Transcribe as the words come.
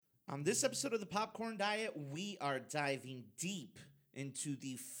On this episode of the Popcorn Diet, we are diving deep into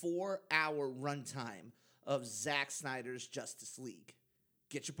the 4-hour runtime of Zack Snyder's Justice League.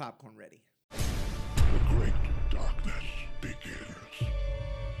 Get your popcorn ready. The great darkness begins.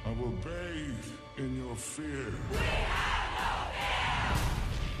 I will bathe in your fear. We have no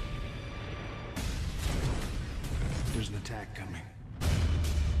fear! There's an attack coming.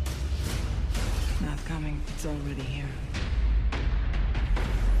 Not coming. It's already here.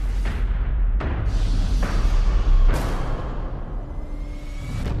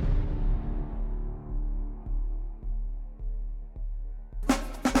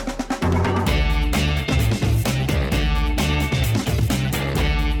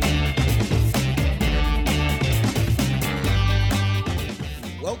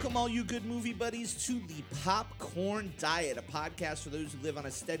 Welcome, all you good movie buddies, to the Popcorn Diet, a podcast for those who live on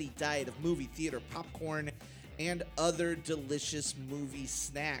a steady diet of movie theater popcorn and other delicious movie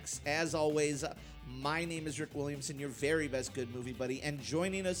snacks. As always, my name is Rick Williamson, your very best good movie buddy, and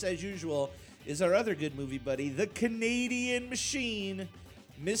joining us as usual is our other good movie buddy, the Canadian machine,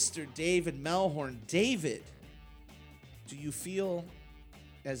 Mr. David Melhorn. David, do you feel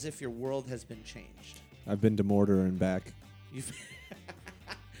as if your world has been changed? I've been to Mortar and back.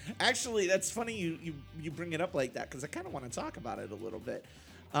 Actually, that's funny you bring it up like that because I kind of want to talk about it a little bit.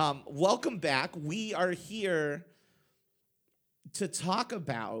 Welcome back. We are here to talk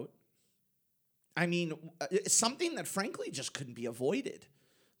about, something that frankly just couldn't be avoided.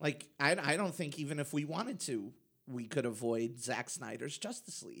 Like, I don't think even if we wanted to, we could avoid Zack Snyder's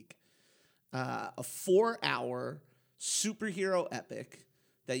Justice League. A 4-hour superhero epic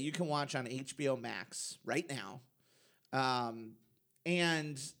that you can watch on HBO Max right now.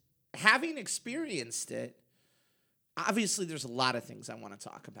 And having experienced it, obviously there's a lot of things I want to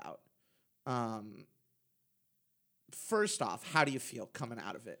talk about. First off, how do you feel coming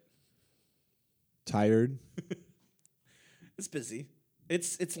out of it? Tired. It's busy.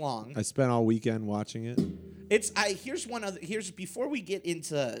 It's long. I spent all weekend watching it. Here's before we get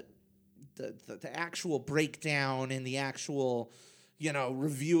into the actual breakdown and the actual,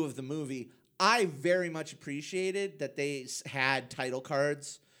 review of the movie, I very much appreciated that they had title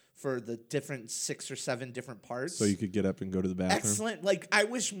cards for the different 6 or 7 different parts. So you could get up and go to the bathroom. Excellent. Like, I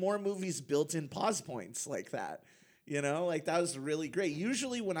wish more movies built in pause points like that. That was really great.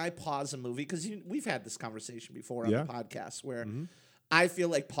 Usually when I pause a movie, because we've had this conversation before on the podcast, where I feel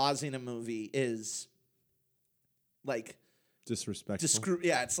like pausing a movie is like disrespectful.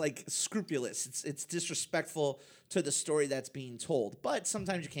 It's like scrupulous. It's disrespectful to the story that's being told. But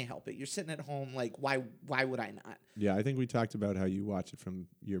sometimes you can't help it. You're sitting at home, like, why would I not? Yeah, I think we talked about how you watch it from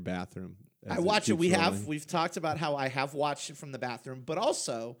your bathroom. I watch it. We've talked about how I have watched it from the bathroom, but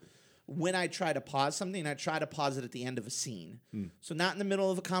also when I try to pause something, I try to pause it at the end of a scene. So not in the middle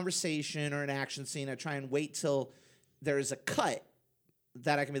of a conversation or an action scene. I try and wait till there is a cut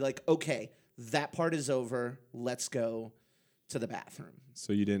that I can be like, okay, that part is over. Let's go to the bathroom.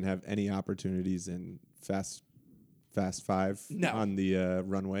 So you didn't have any opportunities in Fast 5 No. on the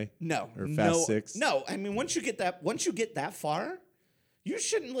runway? No. Or Fast 6? No. I mean, once you get that far, you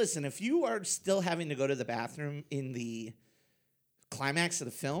shouldn't listen. If you are still having to go to the bathroom in the climax of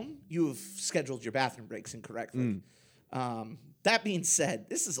the film, you have scheduled your bathroom breaks incorrectly. That being said,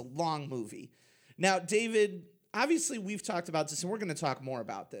 this is a long movie. Now, David, obviously we've talked about this, and we're going to talk more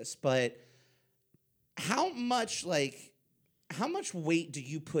about this, but how much weight do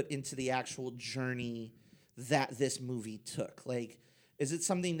you put into the actual journey that this movie took? Like, is it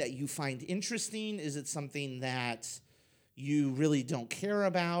something that you find interesting? Is it something that you really don't care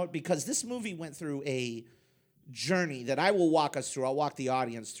about? Because this movie went through a journey that I will walk us through. I'll walk the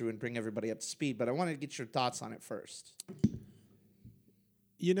audience through and bring everybody up to speed, but I want to get your thoughts on it first.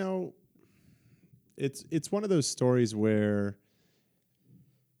 It's one of those stories where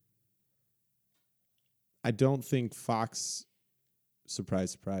I don't think Fox...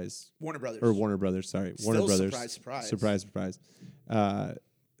 Surprise. Warner Brothers, sorry. Still Warner Brothers. Surprise.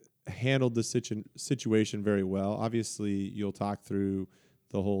 Handled the situation very well. Obviously, you'll talk through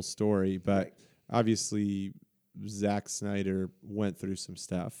the whole story, but obviously, Zack Snyder went through some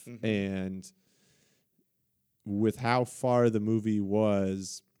stuff. And with how far the movie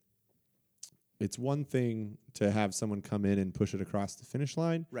was, it's one thing to have someone come in and push it across the finish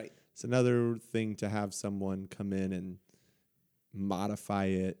line. Right. It's another thing to have someone come in and modify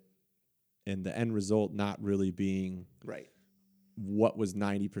it, and the end result not really being what was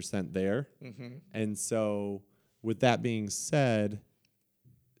 90% there. And so with that being said,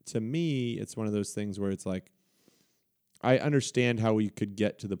 to me, it's one of those things where it's like, I understand how we could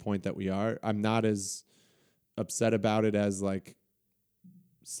get to the point that we are. I'm not as upset about it as like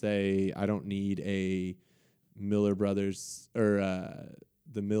say I don't need a Miller Brothers or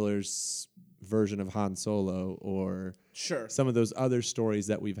the Millers version of Han Solo or some of those other stories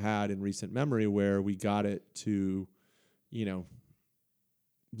that we've had in recent memory where we got it to,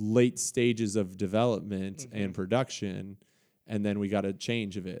 late stages of development and production, and then we got a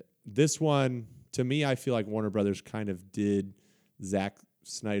change of it. This one, to me, I feel like Warner Brothers kind of did Zack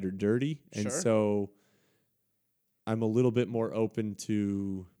Snyder dirty, and so I'm a little bit more open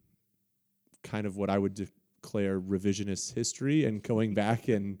to kind of what I would declare revisionist history and going back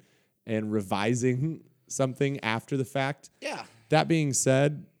and revising something after the fact. Yeah. That being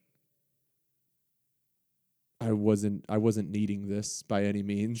said, I wasn't needing this by any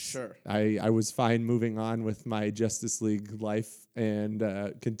means. Sure. I was fine moving on with my Justice League life and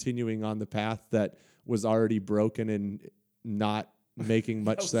continuing on the path that was already broken and not making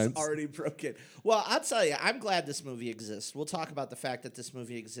much sense. Already broken. Well, I'll tell you, I'm glad this movie exists. We'll talk about the fact that this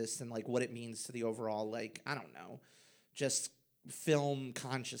movie exists and like what it means to the overall, I don't know, just film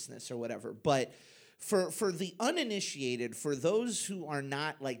consciousness or whatever. But for the uninitiated, for those who are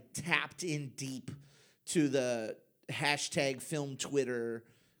not tapped in deep to the hashtag film Twitter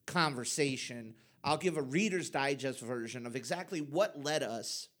conversation, I'll give a Reader's Digest version of exactly what led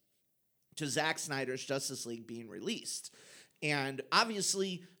us to Zack Snyder's Justice League being released. And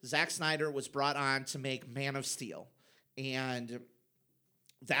obviously, Zack Snyder was brought on to make Man of Steel. And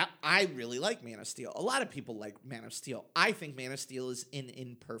that I really like Man of Steel. A lot of people like Man of Steel. I think Man of Steel is an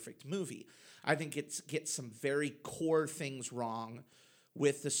imperfect movie. I think it gets some very core things wrong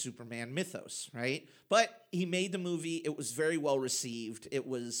with the Superman mythos, right? But he made the movie. It was very well received. It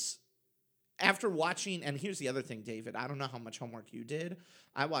was, after watching, and here's the other thing, David. I don't know how much homework you did.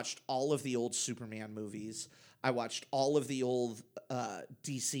 I watched all of the old Superman movies. I watched all of the old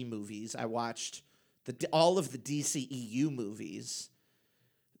DC movies. I watched all of the DCEU movies.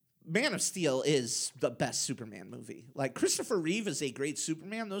 Man of Steel is the best Superman movie. Christopher Reeve is a great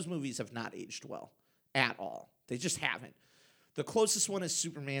Superman. Those movies have not aged well at all. They just haven't. The closest one is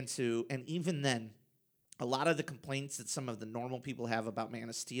Superman 2, and even then, a lot of the complaints that some of the normal people have about Man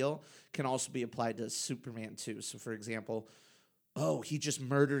of Steel can also be applied to Superman 2. So, for example, he just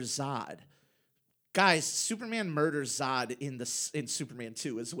murders Zod. Guys, Superman murders Zod in Superman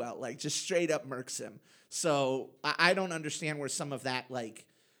 2 as well. Just straight up murks him. So, I don't understand where some of that,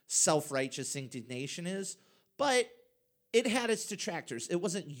 self-righteous indignation is, but it had its detractors. It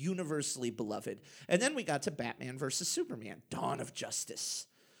wasn't universally beloved. And then we got to Batman versus Superman, Dawn of Justice,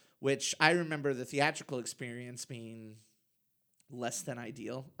 which I remember the theatrical experience being less than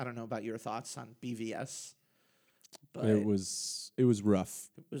ideal. I don't know about your thoughts on BVS. But it was rough.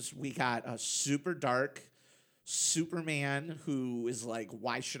 We got a super dark Superman who is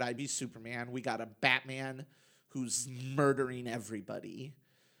why should I be Superman? We got a Batman who's murdering everybody.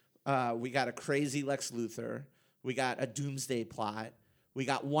 We got a crazy Lex Luthor. We got a doomsday plot. We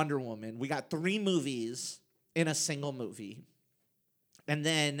got Wonder Woman. We got 3 movies in a single movie. And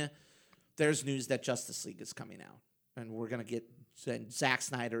then there's news that Justice League is coming out. And we're going to get, and Zack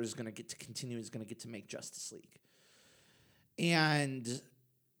Snyder is going to get to continue, is going to get to make Justice League. And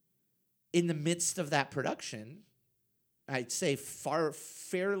in the midst of that production, I'd say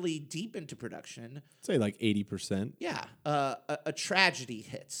fairly deep into production. I'd say 80%. Yeah. A tragedy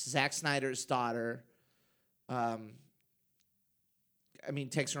hits. Zack Snyder's daughter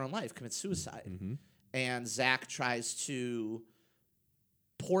takes her own life, commits suicide. Mm-hmm. And Zack tries to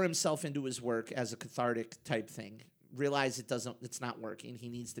pour himself into his work as a cathartic type thing. Realize it's not working. He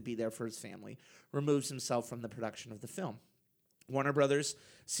needs to be there for his family. Removes himself from the production of the film. Warner Brothers,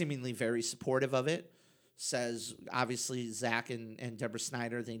 seemingly very supportive of it, says, obviously, Zack and Deborah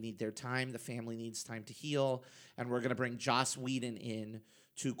Snyder, they need their time. The family needs time to heal. And we're going to bring Joss Whedon in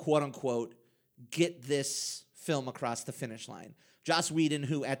to, quote-unquote, get this film across the finish line. Joss Whedon,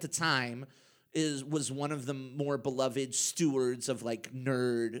 who at the time was one of the more beloved stewards of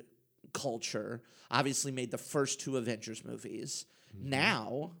nerd culture, obviously made the first 2 Avengers movies. Mm-hmm.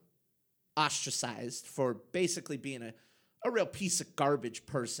 Now ostracized for basically being a real piece of garbage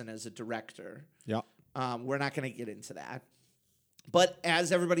person as a director. Yeah. We're not going to get into that. But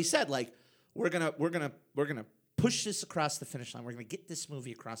as everybody said, we're gonna push this across the finish line. We're gonna get this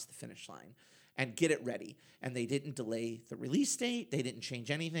movie across the finish line and get it ready. And they didn't delay the release date. They didn't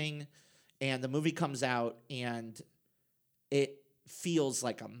change anything. And the movie comes out and it feels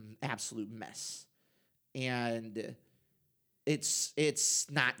like an absolute mess. And it's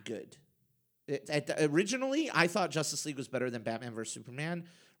not good. Originally, I thought Justice League was better than Batman vs. Superman.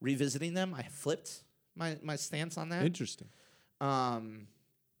 Revisiting them, I flipped my stance on that. Interesting. And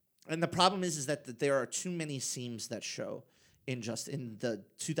the problem is that there are too many seams that show in the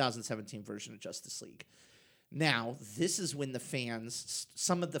 2017 version of Justice League. Now, this is when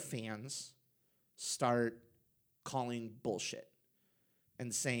some of the fans start calling bullshit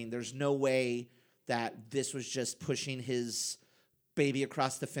and saying there's no way that this was just pushing his baby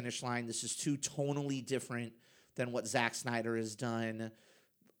across the finish line. This is too tonally different than what Zack Snyder has done.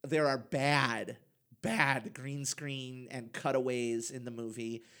 There are bad green screen and cutaways in the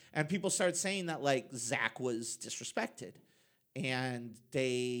movie. And people start saying that, like, Zack was disrespected. And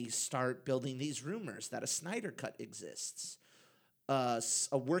they start building these rumors that a Snyder Cut exists. A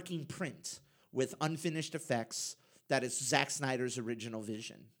working print with unfinished effects that is Zack Snyder's original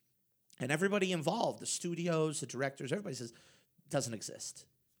vision. And everybody involved, the studios, the directors, everybody says, doesn't exist.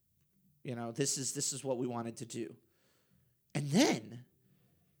 You know, this is what we wanted to do. And then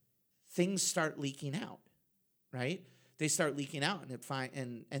things start leaking out, right? They start leaking out,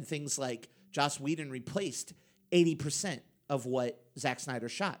 and things like Joss Whedon replaced 80% of what Zack Snyder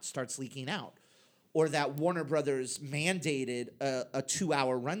shot starts leaking out. Or that Warner Brothers mandated a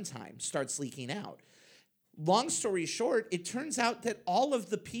 2-hour runtime starts leaking out. Long story short, it turns out that all of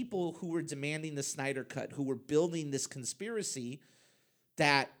the people who were demanding the Snyder Cut, who were building this conspiracy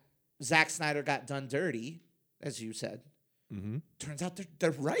that Zack Snyder got done dirty, as you said, turns out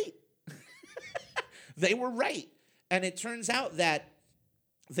they're right. They were right. And it turns out that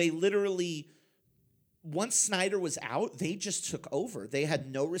they literally, once Snyder was out, they just took over. They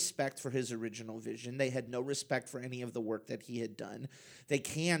had no respect for his original vision. They had no respect for any of the work that he had done. They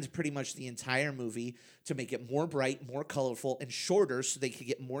canned pretty much the entire movie to make it more bright, more colorful, and shorter so they could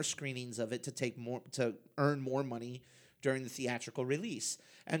get more screenings of it to earn more money during the theatrical release.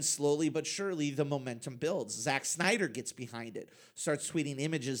 And slowly but surely, the momentum builds. Zack Snyder gets behind it, starts tweeting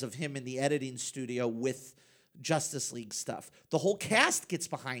images of him in the editing studio with Justice League stuff. The whole cast gets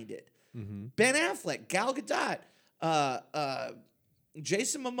behind it. Ben Affleck, Gal Gadot,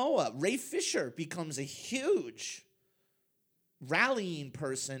 Jason Momoa, Ray Fisher becomes a huge rallying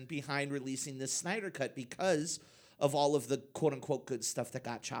person behind releasing this Snyder Cut because of all of the quote-unquote good stuff that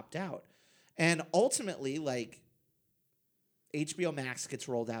got chopped out. And ultimately, like, HBO Max gets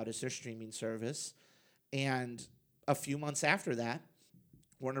rolled out as their streaming service, and a few months after that,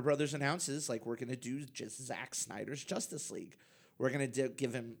 Warner Brothers announces, like, we're going to do just Zack Snyder's Justice League. We're going to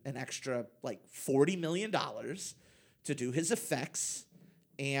give him an extra, like, $40 million to do his effects,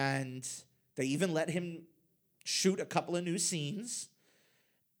 and they even let him shoot a couple of new scenes,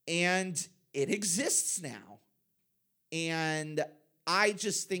 and it exists now. And I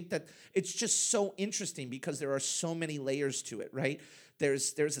just think that it's just so interesting because there are so many layers to it, right?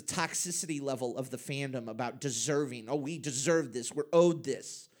 There's a toxicity level of the fandom about deserving. Oh, we deserve this. We're owed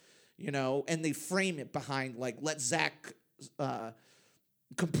this, you know? And they frame it behind, like, let Zack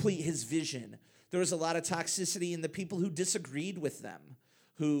complete his vision. There was a lot of toxicity in the people who disagreed with them,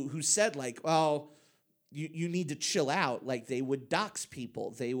 who said, like, oh, you need to chill out. Like, they would dox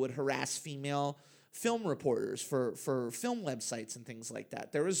people. They would harass female film reporters for film websites and things like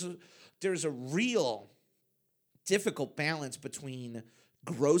that. There's a real difficult balance between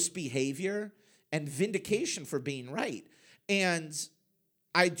gross behavior and vindication for being right. And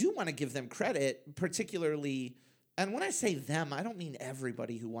I do want to give them credit, particularly, and when I say them, I don't mean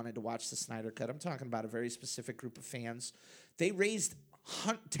everybody who wanted to watch the Snyder Cut. I'm talking about a very specific group of fans. They raised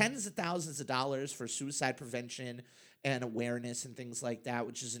tens of thousands of dollars for suicide prevention and awareness and things like that,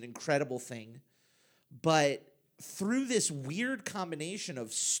 which is an incredible thing. But through this weird combination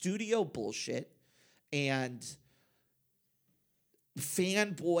of studio bullshit and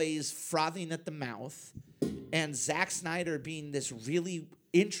fanboys frothing at the mouth and Zack Snyder being this really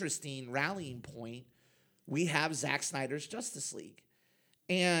interesting rallying point, we have Zack Snyder's Justice League.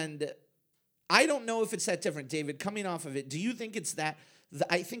 And I don't know if it's that different. David, coming off of it, do you think it's that?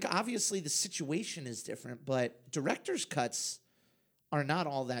 I think obviously the situation is different, but director's cuts are not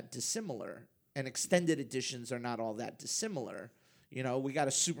all that dissimilar. And extended editions are not all that dissimilar. You know, we got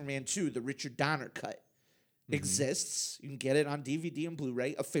a Superman 2, the Richard Donner cut. Exists. You can get it on DVD and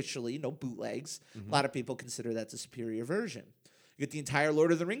Blu-ray officially, no bootlegs. A lot of people consider that the superior version. You get the entire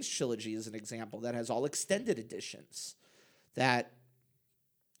Lord of the Rings trilogy as an example that has all extended editions that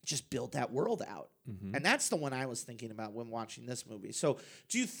just build that world out. And that's the one I was thinking about when watching this movie. So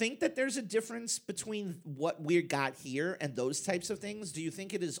do you think that there's a difference between what we got here and those types of things? Do you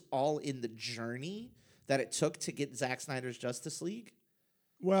think it is all in the journey that it took to get Zack Snyder's Justice League?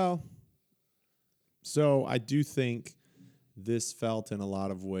 Well, so I do think this felt in a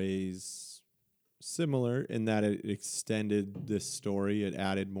lot of ways similar in that it extended this story. It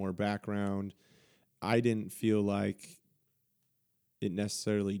added more background. I didn't feel like it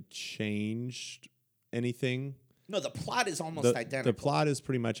necessarily changed anything. No, the plot is almost identical. The plot is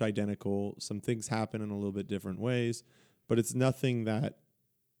pretty much identical. Some things happen in a little bit different ways, but it's nothing that,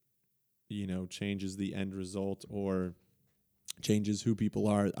 changes the end result or changes who people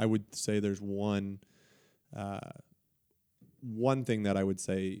are. I would say there's one thing that I would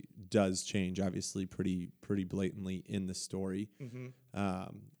say does change, obviously pretty blatantly in the story.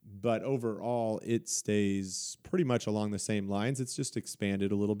 But overall, it stays pretty much along the same lines. It's just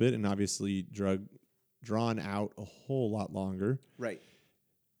expanded a little bit and obviously drawn out a whole lot longer. Right.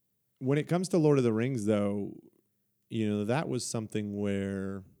 When it comes to Lord of the Rings, though, that was something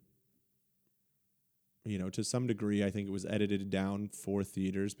where, to some degree, I think it was edited down for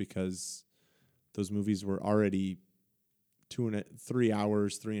theaters because those movies were already 3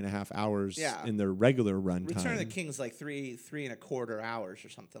 hours, 3.5 hours in their regular run time. Return of the King's like three and a quarter hours or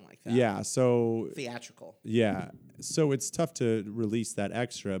something like that. Yeah, so theatrical. Yeah, so it's tough to release that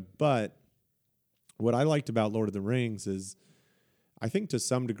extra. But what I liked about Lord of the Rings is, I think to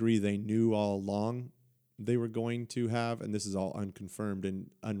some degree they knew all along they were going to have, and this is all unconfirmed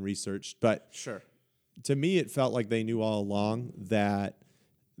and unresearched, but sure. To me, it felt like they knew all along that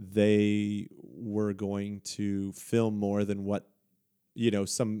they were going to film more than what,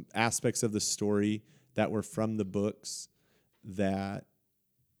 some aspects of the story that were from the books that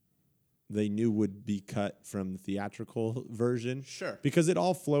they knew would be cut from the theatrical version. Sure. Because it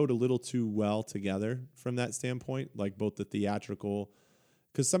all flowed a little too well together from that standpoint, like both the theatrical,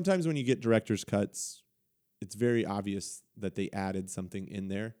 because sometimes when you get director's cuts, it's very obvious that they added something in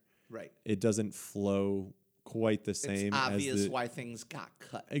there. Right. It doesn't flow quite the same. It's obvious why things got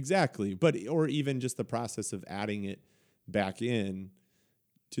cut. Exactly. Or even just the process of adding it back in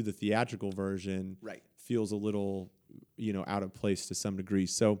to the theatrical version feels a little, out of place to some degree.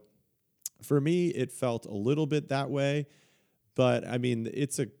 So for me, it felt a little bit that way. But, I mean,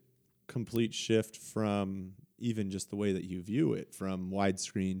 it's a complete shift from even just the way that you view it, from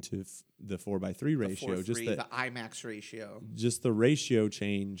widescreen to the 4:3 ratio. The IMAX ratio. Just the ratio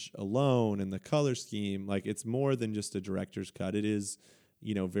change alone and the color scheme, like it's more than just a director's cut. It is,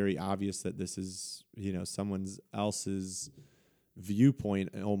 very obvious that this is, someone else's viewpoint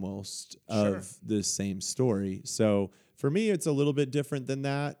almost of the same story. So for me, it's a little bit different than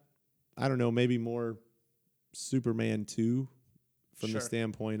that. I don't know, maybe more Superman 2 from the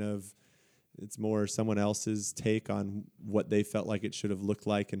standpoint of it's more someone else's take on what they felt like it should have looked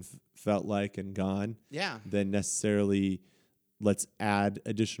like and felt like and gone. Yeah. Than necessarily let's add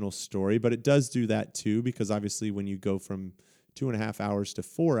additional story. But it does do that too, because obviously when you go from 2.5 hours to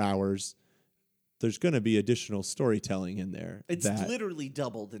 4 hours, there's going to be additional storytelling in there. It's literally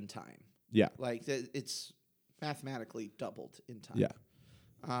doubled in time. Yeah. Like it's mathematically doubled in time. Yeah.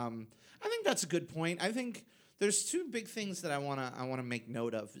 I think that's a good point. I think there's two big things that I wanna make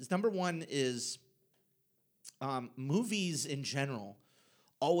note of. Number one is movies in general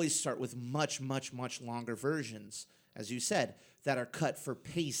always start with much longer versions, as you said, that are cut for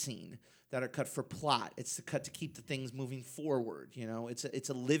pacing, that are cut for plot. It's the cut to keep the things moving forward. It's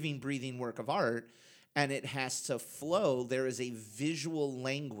a living, breathing work of art, and it has to flow. There is a visual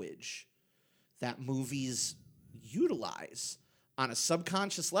language that movies utilize on a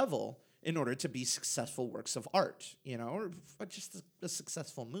subconscious level in order to be successful works of art, or just a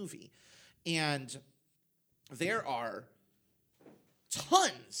successful movie. And there are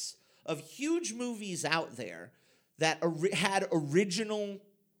tons of huge movies out there that had original,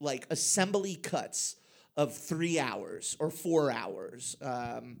 like, assembly cuts of 3 hours or 4 hours.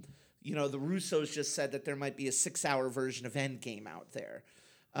 The Russos just said that there might be a 6-hour version of Endgame out there.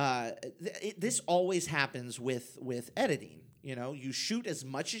 This always happens with editing. You shoot as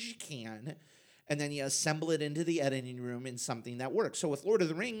much as you can, and then you assemble it into the editing room in something that works. So with Lord of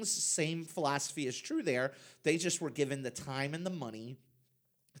the Rings, same philosophy is true there. They just were given the time and the money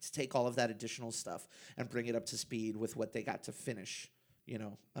to take all of that additional stuff and bring it up to speed with what they got to finish,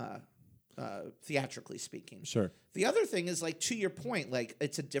 theatrically speaking. Sure. The other thing is, like, to your point, like,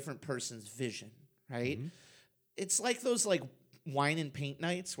 it's a different person's vision, right? Mm-hmm. It's like those, like, wine and paint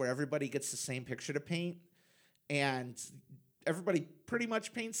nights where everybody gets the same picture to paint, and everybody pretty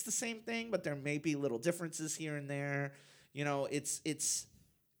much paints the same thing, but there may be little differences here and there. It's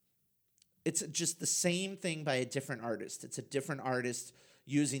just the same thing by a different artist. It's a different artist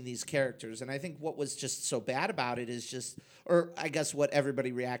using these characters. And I think what was just so bad about it is just, or I guess what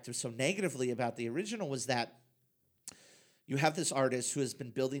everybody reacted so negatively about the original was that you have this artist who has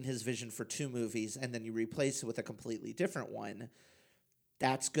been building his vision for 2 movies, and then you replace it with a completely different one.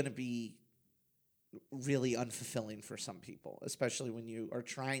 That's going to be really unfulfilling for some people, especially when you are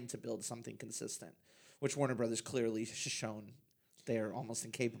trying to build something consistent, which Warner Brothers clearly has shown they're almost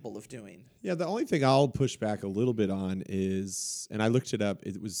incapable of doing. Yeah, the only thing I'll push back a little bit on is, and I looked it up,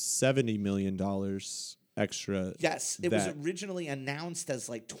 it was $70 million extra. Yes, it was originally announced as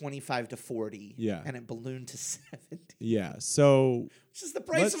like 25 to 40. Yeah. And it ballooned to 70. Yeah, so... Which is the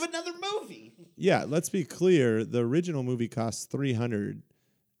price of another movie. Yeah, let's be clear. The original movie cost $300,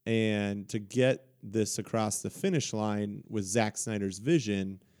 and to get this across the finish line with Zack Snyder's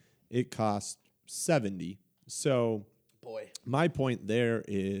vision, it cost $70. So... Boy. My point there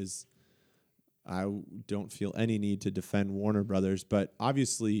is I don't feel any need to defend Warner Brothers, but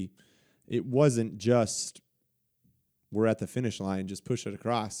obviously it wasn't just we're at the finish line, just push it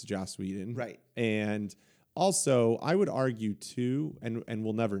across, Joss Whedon. Right. And also, I would argue too, and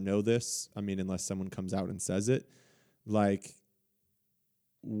we'll never know this, I mean, unless someone comes out and says it, like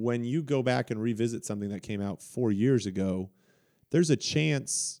when you go back and revisit something that came out 4 years ago, there's a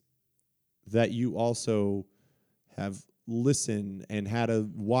chance that you also have listened and had a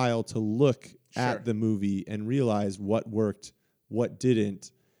while to look at the movie and realize what worked, what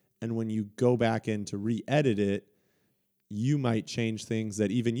didn't. And when you go back in to re-edit it, you might change things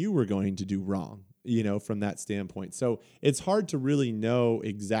that even you were going to do wrong, you know, from that standpoint. So it's hard to really know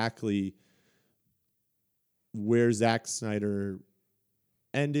exactly where Zack Snyder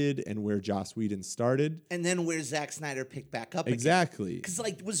ended and where Joss Whedon started. And then where Zack Snyder picked back up Exactly. Because,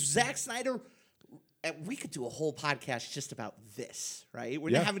 like, was Zack Snyder... We could do a whole podcast just about this, right?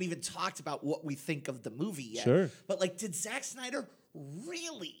 We haven't even talked about what we think of the movie yet. Sure. But, like, did Zack Snyder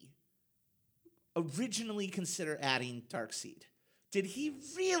really originally consider adding Darkseid? Did he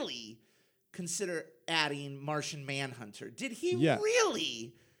really consider adding Martian Manhunter? Did he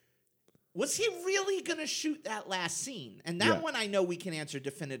really... Was he really going to shoot that last scene? And that one I know we can answer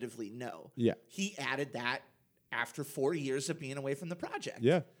definitively no. Yeah. He added that after 4 years of being away from the project.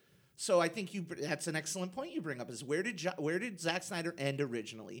 Yeah. So I think that's an excellent point you bring up is where did Zack Snyder end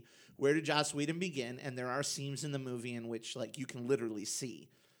originally? Where did Joss Whedon begin? And there are scenes in the movie in which like you can literally see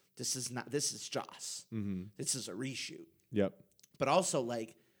this is Joss. Mm-hmm. This is a reshoot. Yep. But also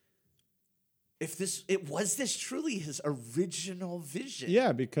like was this truly his original vision?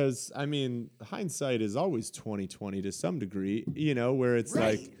 Yeah, because I mean, hindsight is always 20/20 to some degree, you know, where it's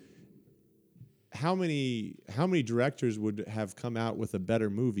like how many directors would have come out with a better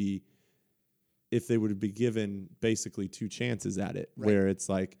movie if they would be given basically 2 chances at it, where it's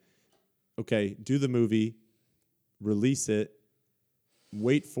like, okay, do the movie, release it,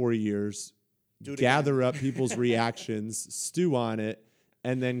 wait 4 years, gather up people's reactions, stew on it,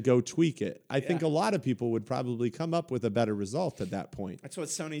 and then go tweak it. I think a lot of people would probably come up with a better result at that point. That's what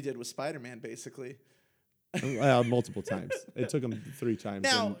Sony did with Spider-Man, basically. Multiple times. It took them 3 times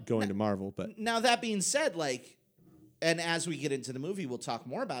going to Marvel. But now that being said, like, and as we get into the movie, we'll talk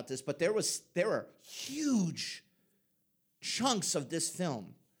more about this. But there were huge chunks of this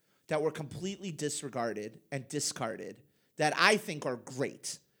film that were completely disregarded and discarded that I think are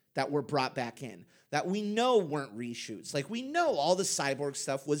great that were brought back in that we know weren't reshoots. Like we know all the Cyborg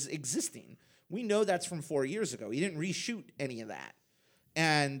stuff was existing. We know that's from 4 years ago. He didn't reshoot any of that.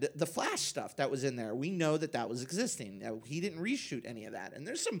 And the Flash stuff that was in there, we know that was existing. He didn't reshoot any of that. And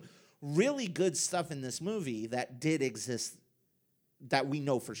there's some really good stuff in this movie that did exist that we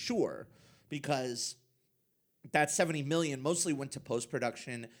know for sure because that $70 million mostly went to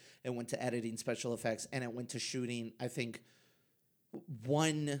post-production, it went to editing, special effects, and it went to shooting, I think,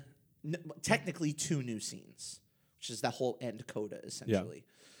 technically 2 new scenes, which is the whole end coda, essentially.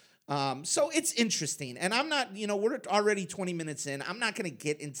 Yeah. So it's interesting, and I'm not, we're already 20 minutes in. I'm not going to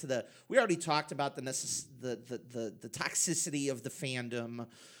get into we already talked about the toxicity of the fandom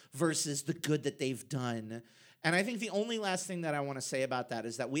versus the good that they've done. And I think the only last thing that I want to say about that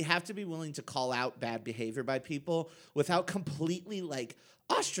is that we have to be willing to call out bad behavior by people without completely like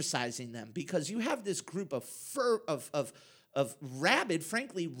ostracizing them, because you have this group of rabid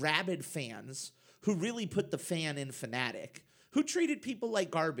fans who really put the fan in fanatic, who treated people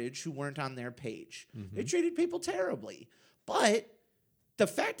like garbage who weren't on their page. Mm-hmm. They treated people terribly. But the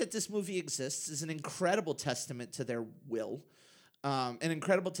fact that this movie exists is an incredible testament to their will, an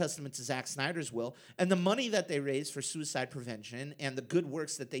incredible testament to Zack Snyder's will, and the money that they raised for suicide prevention and the good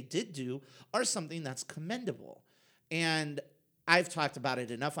works that they did do are something that's commendable. And I've talked about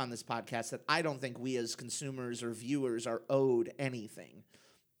it enough on this podcast that I don't think we as consumers or viewers are owed anything.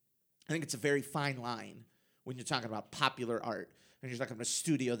 I think it's a very fine line when you're talking about popular art and you're talking about a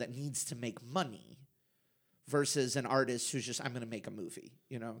studio that needs to make money versus an artist who's just, I'm going to make a movie.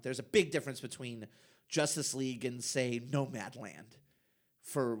 There's a big difference between Justice League and, say, Nomadland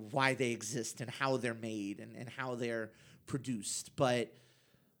for why they exist and how they're made and how they're produced. But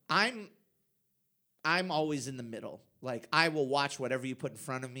I'm always in the middle. Like, I will watch whatever you put in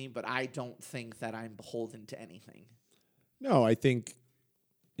front of me, but I don't think that I'm beholden to anything. No, I think,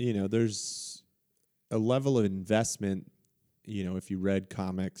 there's a level of investment, if you read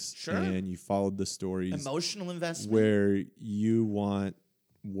comics and you followed the stories. Emotional investment. Where you want,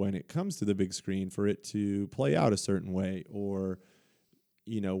 when it comes to the big screen, for it to play out a certain way. Or,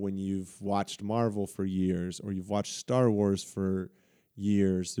 when you've watched Marvel for years or you've watched Star Wars for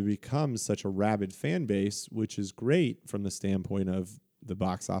years, it becomes such a rabid fan base, which is great from the standpoint of the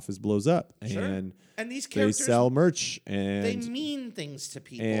box office blows up and these characters, they sell merch and they mean things to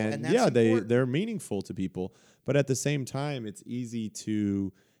people, and that's important. they're meaningful to people. But at the same time, it's easy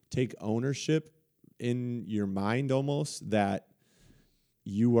to take ownership in your mind almost that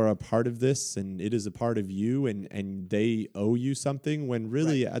you are a part of this and it is a part of you and they owe you something, when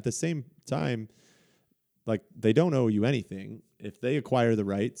really at the same time, like, they don't owe you anything. If they acquire the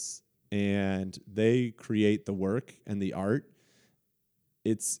rights and they create the work and the art,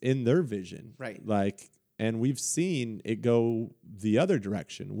 it's in their vision. Right. Like, and we've seen it go the other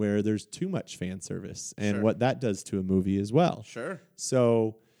direction where there's too much fan service and what that does to a movie as well. Sure.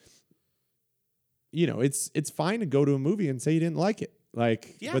 So, it's fine to go to a movie and say you didn't like it.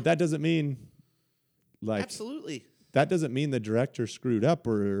 Like, but that doesn't mean, like, absolutely, that doesn't mean the director screwed up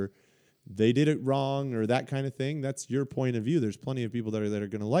or they did it wrong or that kind of thing. That's your point of view. There's plenty of people that are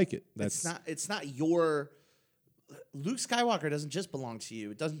going to like it. It's not your Luke Skywalker doesn't just belong to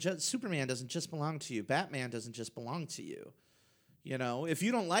you. It doesn't just Superman doesn't just belong to you. Batman doesn't just belong to you. If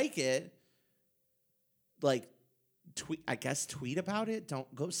you don't like it, like, tweet about it.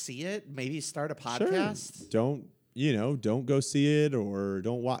 Don't go see it. Maybe start a podcast. Sure. Don't go see it or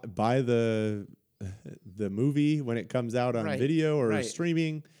don't buy the movie when it comes out on video or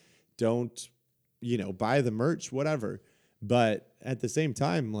streaming. Don't, buy the merch, whatever. But at the same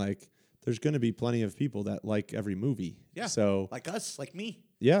time, like, there's going to be plenty of people that like every movie. Yeah. So like us, like me.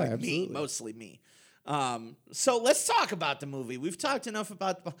 Yeah, like absolutely. Me, mostly me. So let's talk about the movie. We've talked enough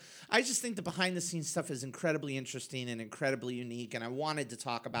about I just think the behind the scenes stuff is incredibly interesting and incredibly unique. And I wanted to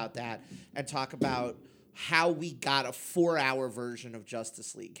talk about that and talk about how we got a 4-hour version of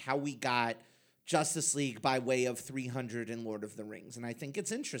Justice League, how we got Justice League by way of 300 and Lord of the Rings. And I think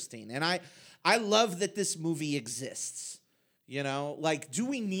it's interesting. And I love that this movie exists. Like, do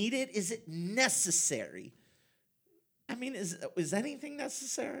we need it? Is it necessary? I mean, is anything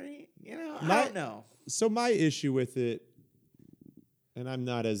necessary? I don't know. So my issue with it, and I'm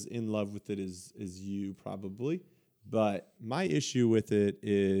not as in love with it as you probably, but my issue with it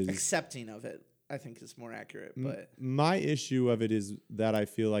is accepting of it, I think is more accurate. But my issue of it is that I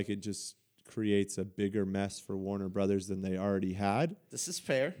feel like it just creates a bigger mess for Warner Brothers than they already had. This is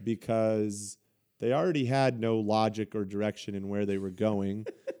fair. Because they already had no logic or direction in where they were going.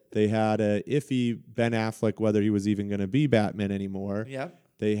 They had a iffy Ben Affleck, whether he was even going to be Batman anymore. Yep.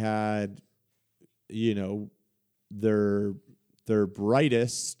 They had, their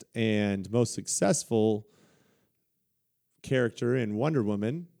brightest and most successful character in Wonder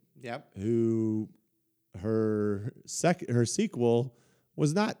Woman. Yep. Who her sequel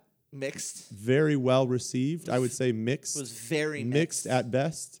was not mixed, very well received. I would say mixed. It was very mixed at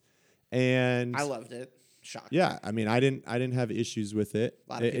best. And I loved it. Shocked. Yeah, I mean, I didn't have issues with it.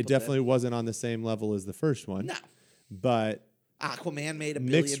 It definitely wasn't on the same level as the first one. No, but Aquaman made $1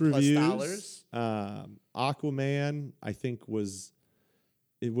 mixed billion reviews, plus dollars. Aquaman, I think was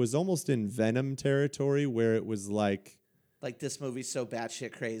almost in Venom territory where it was like this movie's so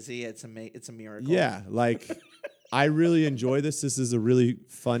batshit crazy, it's a miracle. Yeah, like I really enjoy this. This is a really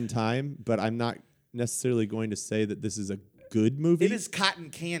fun time, but I'm not necessarily going to say that this is a good movie. It is cotton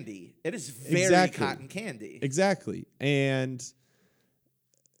candy. It is very cotton candy. Exactly. And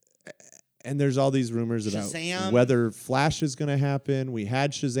there's all these rumors Shazam. About whether Flash is going to happen. We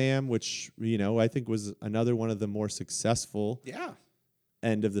had Shazam, which, I think was another one of the more successful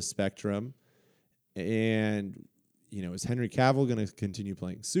end of the spectrum. And, is Henry Cavill going to continue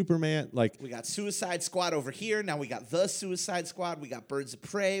playing Superman? Like, we got Suicide Squad over here. Now we got The Suicide Squad. We got Birds of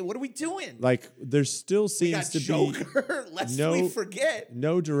Prey. What are we doing? Like, there still seems to Joker. be Lest we forget.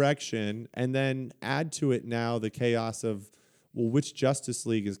 No direction. And then add to it now the chaos of, well, which Justice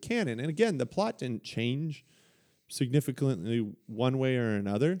League is canon? And again, the plot didn't change significantly one way or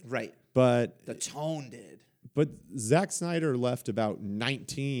another. Right. But the tone did. But Zack Snyder left about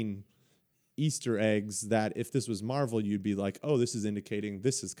 19 Easter eggs that if this was Marvel, you'd be like, oh, this is indicating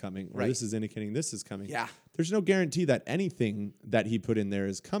this is coming, or this is indicating this is coming. Yeah. There's no guarantee that anything that he put in there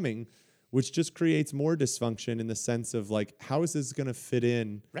is coming, which just creates more dysfunction in the sense of like, how is this going to fit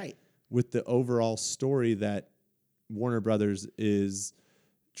in with the overall story that Warner Brothers is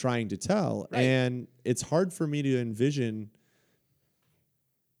trying to tell. Right. And it's hard for me to envision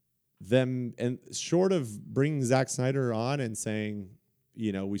them, and short of bringing Zack Snyder on and saying,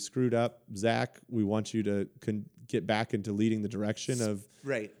 you know, we screwed up, Zack, we want you to get back into leading the direction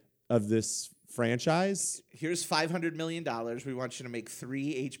of this franchise. Here's $500 million. We want you to make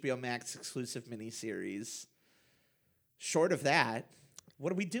 3 HBO Max exclusive miniseries. Short of that,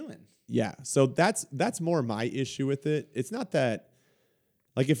 what are we doing? Yeah, so that's more my issue with it. It's not that,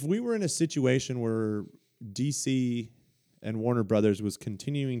 like, if we were in a situation where DC and Warner Brothers was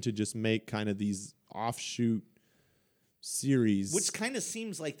continuing to just make kind of these offshoot series, which kind of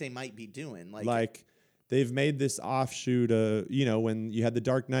seems like they might be doing, like they've made this offshoot, you know, when you had the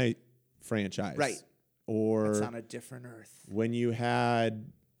Dark Knight franchise, right? Or it's on a different Earth. When you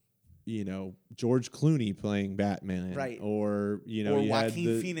had, you know, George Clooney playing Batman, right? Or you know, or you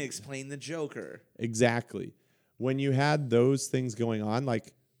Joaquin had Phoenix playing the Joker. Exactly. When you had those things going on,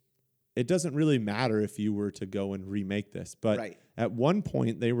 like, it doesn't really matter if you were to go and remake this, but at one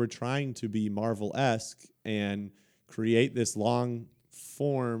point they were trying to be Marvel-esque and create this long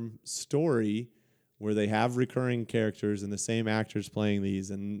form story where they have recurring characters and the same actors playing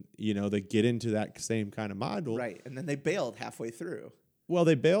these, and you know, they get into that same kind of model. Right. And then they bailed halfway through. Well,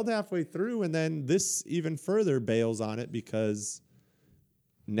 they bailed halfway through, and then this even further bails on it because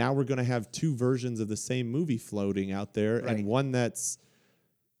now we're going to have 2 versions of the same movie floating out there, and one that's,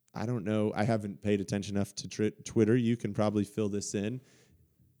 I don't know, I haven't paid attention enough to Twitter. You can probably fill this in.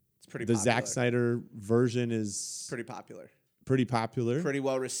 It's pretty the popular. Zack Snyder version is pretty popular. Pretty popular. Pretty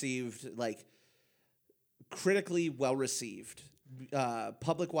well received, like critically well received,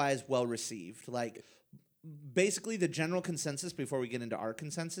 public-wise well received. Like, basically the general consensus before we get into our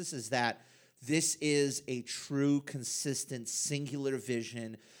consensus is that this is a true, consistent, singular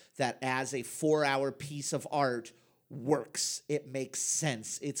vision that as a 4-hour piece of art works. It makes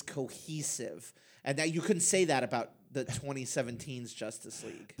sense. It's cohesive. And that you couldn't say that about the 2017's Justice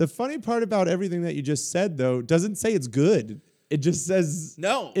League. The funny part about everything that you just said, though, doesn't say it's good. It just says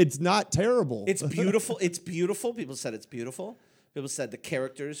no, it's not terrible. It's beautiful. It's beautiful. People said it's beautiful. People said the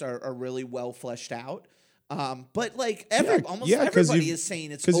characters are really well fleshed out. But like almost everybody is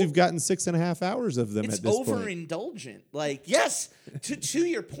saying it's because you've gotten 6.5 hours of them. It's at this point. overindulgent. Like, yes, to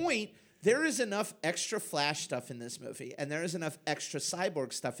your point, there is enough extra Flash stuff in this movie, and there is enough extra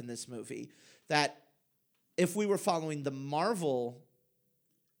Cyborg stuff in this movie that if we were following the Marvel,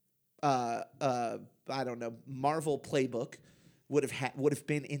 Marvel playbook, would have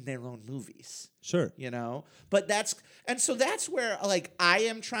been in their own movies. Sure. You know? But that's where, like, I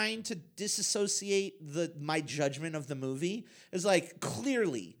am trying to disassociate my judgment of the movie is like,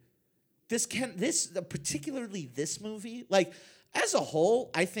 clearly particularly this movie, like, as a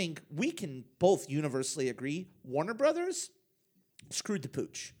whole, I think we can both universally agree Warner Brothers screwed the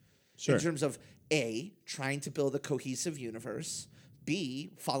pooch. Sure. In terms of A, trying to build a cohesive universe,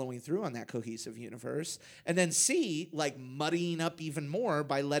 B, following through on that cohesive universe, and then C, like, muddying up even more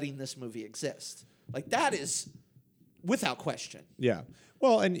by letting this movie exist. Like, that is without question. Yeah.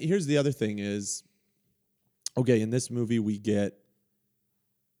 Well, and here's the other thing is, okay, in this movie we get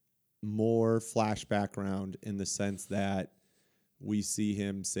more Flash background in the sense that we see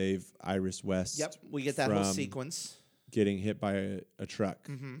him save Iris West. Yep, we get that whole sequence. Getting hit by a truck.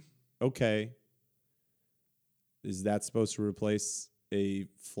 Mm-hmm. Okay. Is that supposed to replace a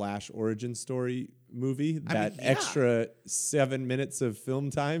Flash origin story movie? Extra 7 minutes of film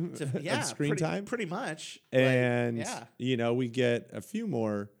time, of screen time? Pretty much. And, you know, we get a few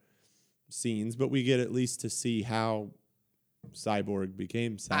more scenes, but we get at least to see how Cyborg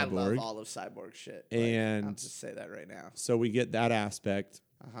became Cyborg. I love all of Cyborg shit. And I'll just say that right now. So we get that aspect.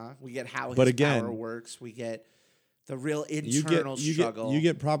 We get how his power works. We get the real internal struggle. You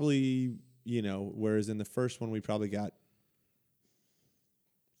get probably, you know, whereas in the first one we probably got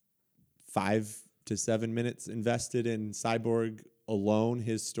 5 to 7 minutes invested in Cyborg alone,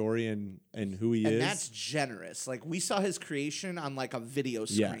 his story and who he is. And that's generous. Like, we saw his creation on like a video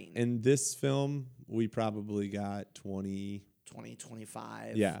screen. Yeah. In this film, we probably got 20,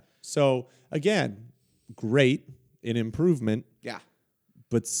 25. Yeah. So again, great, an improvement. Yeah.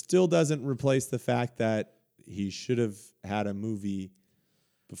 But still doesn't replace the fact that he should have had a movie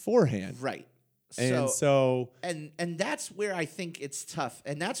beforehand. Right. And that's where I think it's tough.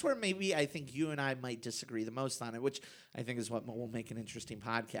 And that's where maybe I think you and I might disagree the most on it, which I think is what will make an interesting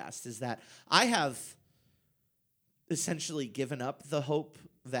podcast, is that I have essentially given up the hope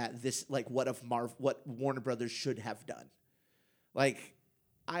that this, like, what Warner Brothers should have done. Like,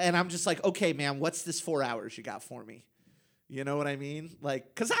 I'm just like, okay, man, what's this 4 hours you got for me? You know what I mean? Like,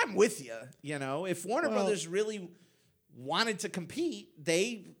 because I'm with you, you know? If Warner Brothers really wanted to compete,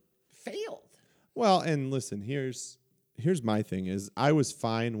 they failed. Well, and listen, here's my thing is I was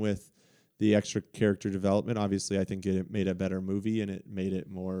fine with the extra character development. Obviously, I think it made a better movie and it made it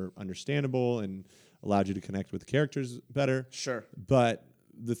more understandable and allowed you to connect with the characters better. Sure. But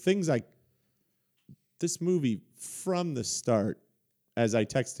the things this movie from the start, as I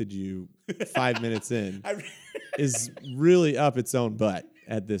texted you 5 minutes in, is really up its own butt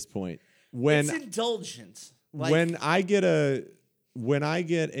at this point. It's indulgent. When I get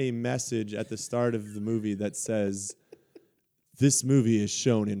a message at the start of the movie that says this movie is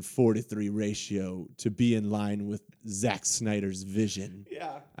shown in 4:3 ratio to be in line with Zack Snyder's vision.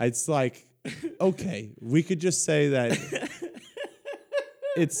 Yeah. It's like, okay, we could just say that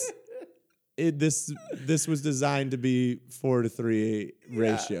this was designed to be 4:3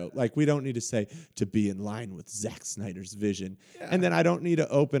 ratio. Like, we don't need to say to be in line with Zack Snyder's vision. Yeah. And then I don't need to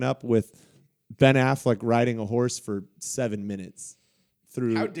open up with Ben Affleck riding a horse for 7 minutes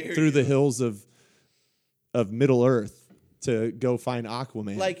through the hills of Middle Earth to go find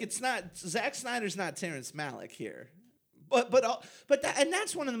Aquaman. Like, it's not Zack Snyder's not Terrence Malick here. But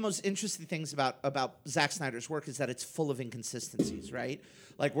that's one of the most interesting things about Zack Snyder's work is that it's full of inconsistencies, right?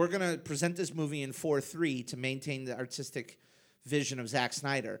 Like, we're going to present this movie in 4:3 to maintain the artistic vision of Zack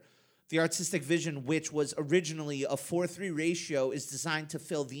Snyder. The artistic vision, which was originally a 4:3 ratio, is designed to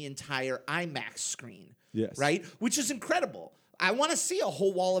fill the entire IMAX screen. Yes. Right? Which is incredible. I want to see a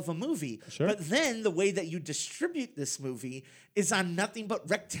whole wall of a movie. Sure. But then the way that you distribute this movie is on nothing but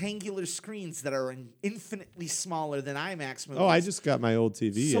rectangular screens that are infinitely smaller than IMAX movies. Oh, I just got my old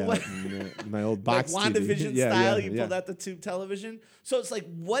TV my old box like WandaVision TV. style, you pulled out the tube television. So it's like,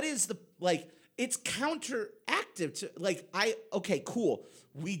 what is it's counteractive to, okay, cool.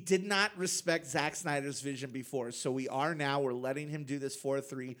 We did not respect Zack Snyder's vision before, so we're letting him do this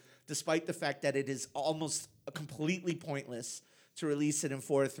 4:3, despite the fact that it is almost completely pointless to release it in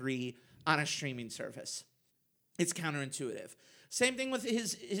 4:3 on a streaming service. It's counterintuitive. Same thing with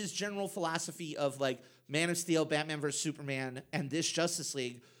his general philosophy of like Man of Steel, Batman vs. Superman, and this Justice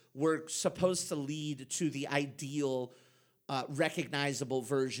League were supposed to lead to the ideal recognizable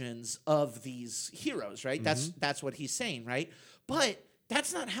versions of these heroes, right? Mm-hmm. That's what he's saying, right? But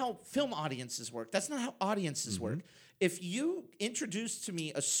that's not how film audiences work. That's not how audiences work. If you introduce to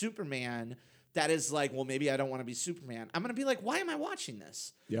me a Superman that is like, well, maybe I don't want to be Superman, I'm going to be like, why am I watching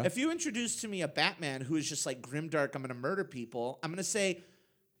this? Yeah. If you introduce to me a Batman who is just like grimdark, I'm going to murder people, I'm going to say,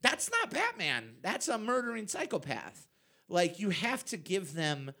 that's not Batman. That's a murdering psychopath. Like, you have to give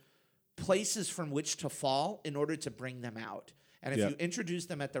them places from which to fall in order to bring them out. And if you introduce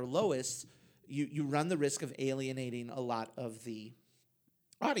them at their lowest, you run the risk of alienating a lot of the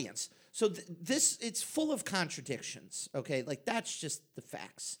audience. So it's full of contradictions, okay? Like, that's just the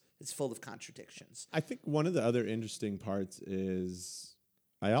facts. It's full of contradictions. I think one of the other interesting parts is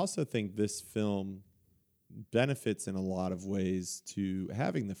I also think this film benefits in a lot of ways to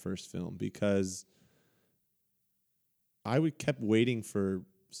having the first film, because I kept waiting for,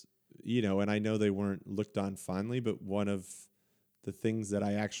 and I know they weren't looked on fondly, but one of the things that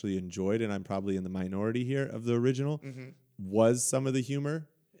I actually enjoyed, and I'm probably in the minority here of the original, was some of the humor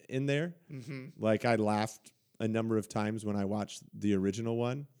in there. Mm-hmm. Like, I laughed a number of times when I watched the original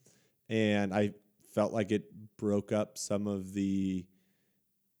one, and I felt like it broke up some of the,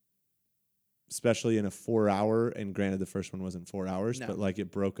 especially in a 4-hour, and granted the first one wasn't 4 hours, but like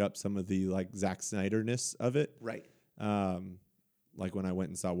it broke up some of the like Zack Snyder-ness of it. Right. Like when I went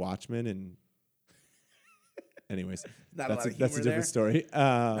and saw Watchmen, and anyways, that's a different story.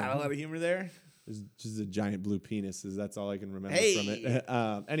 Not a lot of humor there. There's just a giant blue penis. That's all I can remember from it.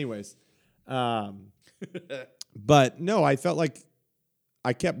 Anyways, but no, I felt like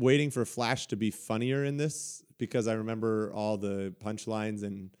I kept waiting for Flash to be funnier in this, because I remember all the punchlines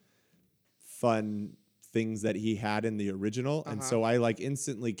and fun things that he had in the original. And so I like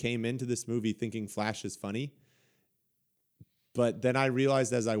instantly came into this movie thinking Flash is funny. But then I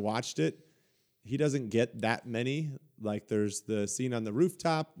realized as I watched it, he doesn't get that many. Like, there's the scene on the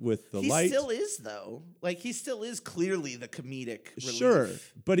rooftop with the light. He still is, though. Like, he still is clearly the comedic relief. Sure,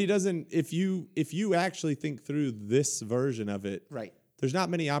 but he doesn't. If you actually think through this version of it, right, there's not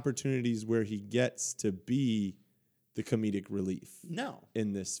many opportunities where he gets to be the comedic relief. No.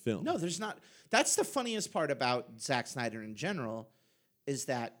 In this film. No, there's not. That's the funniest part about Zack Snyder in general, is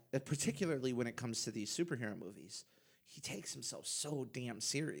that, particularly when it comes to these superhero movies, he takes himself so damn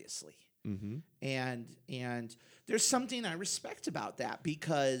seriously. Mm-hmm. And there's something I respect about that,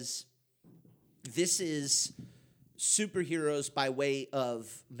 because this is superheroes by way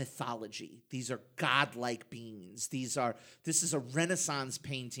of mythology. These are godlike beings. This is a Renaissance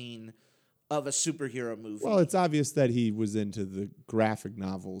painting of a superhero movie. Well, it's obvious that he was into the graphic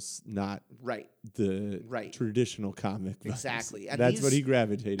novels, not the traditional comic. Exactly. And that's what he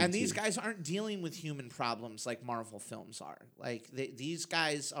gravitated to. And these guys aren't dealing with human problems like Marvel films are. Like, these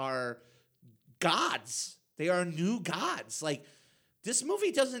guys are gods. They are new gods. Like, this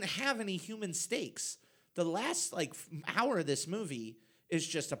movie doesn't have any human stakes. The last, like, hour of this movie is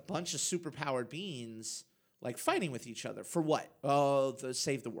just a bunch of superpowered beings, like, fighting with each other. For what? Oh, to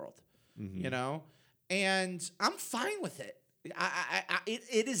save the world. You know? And I'm fine with it.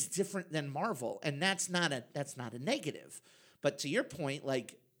 It is different than Marvel, and that's not a negative. But to your point,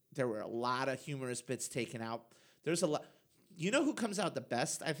 like, there were a lot of humorous bits taken out. There's a lot. You know who comes out the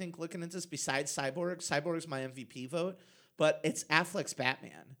best, I think, looking at this, besides Cyborg? Cyborg's my MVP vote, but it's Affleck's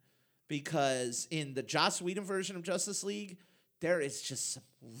Batman. Because in the Joss Whedon version of Justice League, there is just some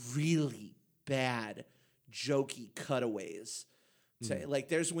really bad, jokey cutaways. So, like,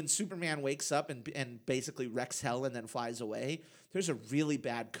 there's when Superman wakes up and basically wrecks hell and then flies away. There's a really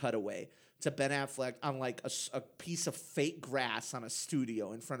bad cutaway to Ben Affleck on, like, a piece of fake grass on a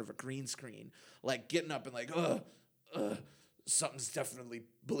studio in front of a green screen. Like, getting up and like, something's definitely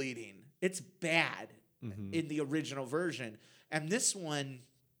bleeding. It's bad in the original version. And this one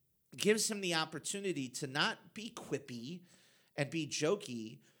gives him the opportunity to not be quippy and be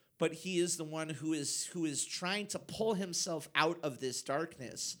jokey, but he is the one who is trying to pull himself out of this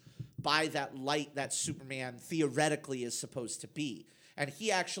darkness by that light that Superman theoretically is supposed to be. And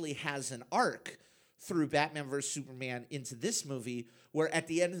he actually has an arc through Batman vs. Superman into this movie, where at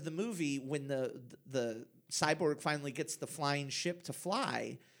the end of the movie, when the Cyborg finally gets the flying ship to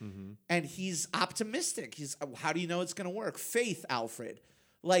fly, and he's optimistic. He's, how do you know it's going to work? Faith, Alfred.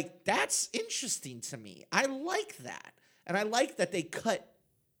 Like, that's interesting to me. I like that. And I like that they cut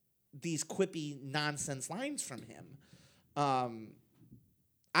these quippy nonsense lines from him.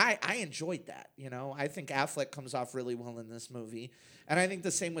 I enjoyed that, you know. I think Affleck comes off really well in this movie. And I think the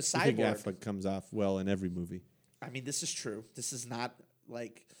same with Cyborg. I think Affleck comes off well in every movie. I mean, this is true. This is not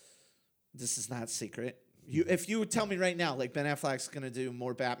secret. If you would tell me right now, like, Ben Affleck's going to do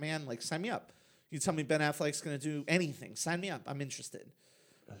more Batman, like, sign me up. You tell me Ben Affleck's going to do anything, sign me up. I'm interested.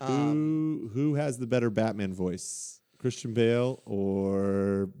 Who has the better Batman voice? Christian Bale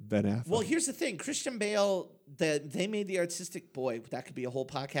or Ben Affleck? Well, here's the thing. Christian Bale, they made the artistic, boy, that could be a whole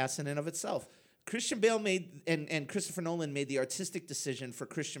podcast in and of itself. Christian Bale made, and Christopher Nolan made the artistic decision for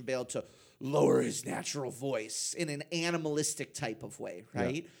Christian Bale to lower his natural voice in an animalistic type of way,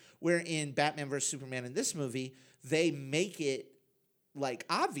 right? Yeah. Where in Batman vs. Superman in this movie, they make it, like,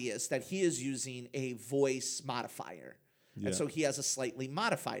 obvious that he is using a voice modifier. Yeah. And so he has a slightly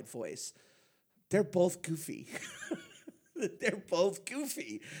modified voice. They're both goofy. They're both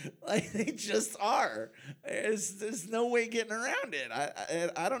goofy. Like, they just are. There's no way getting around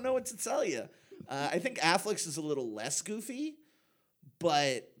it. I don't know what to tell you. I think Affleck's is a little less goofy,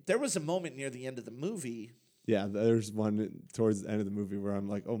 but there was a moment near the end of the movie. Yeah, there's one towards the end of the movie where I'm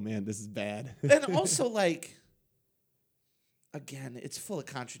like, oh, man, this is bad. And also, like, again, it's full of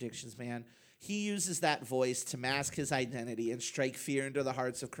contradictions, man. He uses that voice to mask his identity and strike fear into the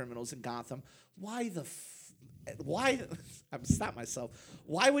hearts of criminals in Gotham. Why? I'm stopping myself.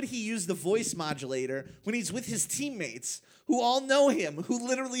 Why would he use the voice modulator when he's with his teammates who all know him, who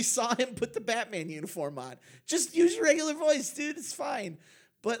literally saw him put the Batman uniform on? Just use your regular voice, dude. It's fine.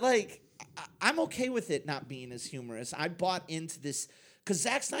 But, like, I'm okay with it not being as humorous. I bought into this because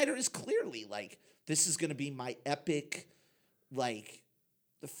Zack Snyder is clearly like, this is going to be my epic, like,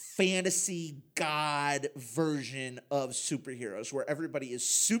 the fantasy god version of superheroes where everybody is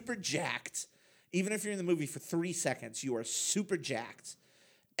super jacked. Even if you're in the movie for 3 seconds, you are super jacked.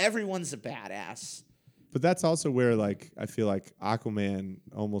 Everyone's a badass. But that's also where, like, I feel like Aquaman,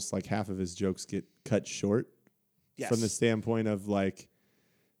 almost like half of his jokes get cut short. Yes. From the standpoint of, like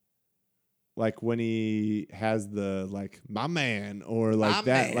when he has the, like, my man, or like my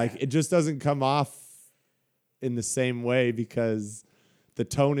that, man. Like, it just doesn't come off in the same way because the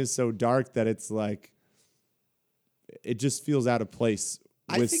tone is so dark that it's like, it just feels out of place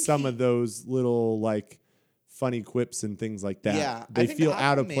with some of those little, like, funny quips and things like that. Yeah, they feel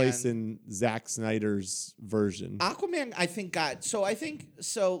out of place in Zack Snyder's version. Aquaman, I think, let's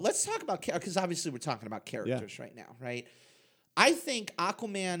talk about, because obviously we're talking about characters right now, right? I think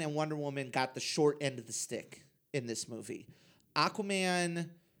Aquaman and Wonder Woman got the short end of the stick in this movie. Aquaman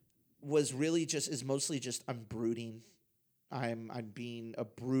was really is mostly just, I'm brooding. I'm being a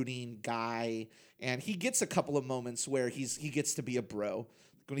brooding guy, and he gets a couple of moments where he gets to be a bro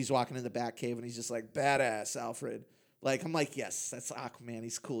when he's walking in the Batcave and he's just like, badass, Alfred. Like, I'm like, yes, that's Aquaman.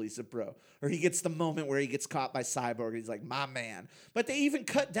 He's cool. He's a bro. Or he gets the moment where he gets caught by Cyborg. And he's like, my man. But they even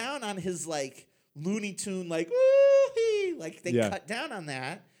cut down on his, like, Looney Tune, like, woo-hee. Like, they cut down on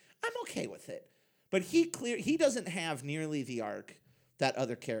that. I'm okay with it. But he doesn't have nearly the arc that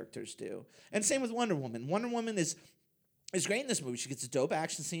other characters do. And same with Wonder Woman. Wonder Woman is great in this movie. She gets a dope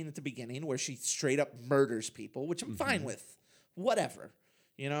action scene at the beginning where she straight up murders people, which I'm fine with. Whatever.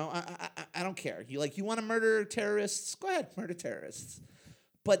 You know, I don't care. You want to murder terrorists? Go ahead, murder terrorists.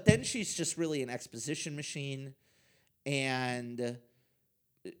 But then she's just really an exposition machine. And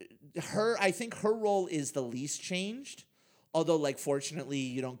I think her role is the least changed. Although, like, fortunately,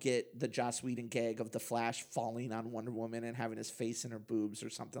 you don't get the Joss Whedon gag of the Flash falling on Wonder Woman and having his face in her boobs or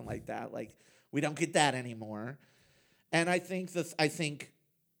something like that. Like, we don't get that anymore. And I think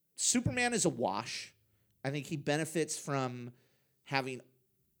Superman is a wash. I think he benefits from having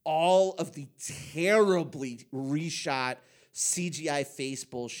all of the terribly reshot CGI face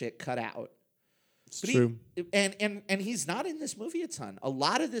bullshit cut out. It's true. And he's not in this movie a ton. A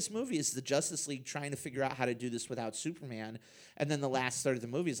lot of this movie is the Justice League trying to figure out how to do this without Superman. And then the last third of the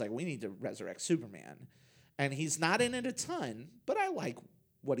movie is like, we need to resurrect Superman. And he's not in it a ton, but I like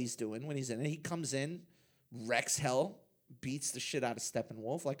what he's doing when he's in it. He comes in, wrecks hell, beats the shit out of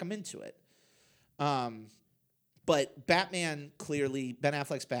Steppenwolf. Like, I'm into it. But Batman, clearly, Ben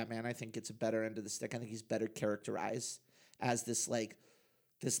Affleck's Batman, I think gets a better end of the stick. I think he's better characterized as this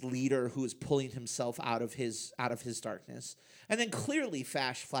leader who is pulling himself out of his darkness. And then clearly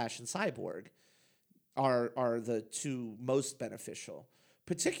Flash and Cyborg are the two most beneficial.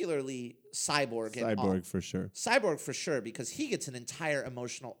 Particularly Cyborg. Cyborg for sure. Cyborg for sure, because he gets an entire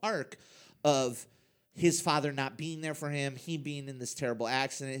emotional arc of his father not being there for him, he being in this terrible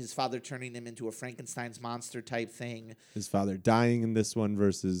accident, his father turning him into a Frankenstein's monster type thing. His father dying in this one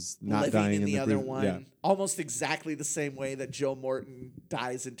versus not living dying in the other one. Yeah. Almost exactly the same way that Joe Morton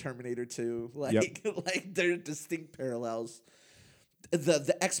dies in Terminator 2. Like, like they're distinct parallels.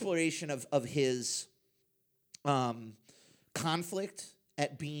 The exploration of his conflict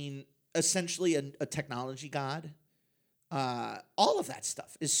at being essentially a technology god. All of that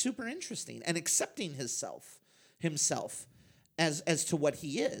stuff is super interesting, and accepting himself as to what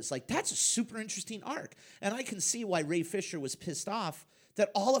he is. Like, that's a super interesting arc. And I can see why Ray Fisher was pissed off that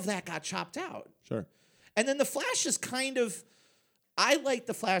all of that got chopped out. Sure. And then the Flash is I like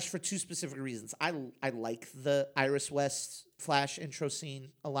the Flash for two specific reasons. I like the Iris West Flash intro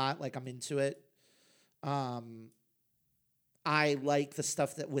scene a lot. Like, I'm into it. I like the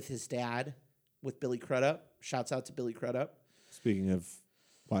stuff that with his dad, with Billy Crudup. Shouts out to Billy Crudup. Speaking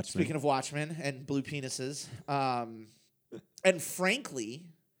of Watchmen and blue penises. And frankly,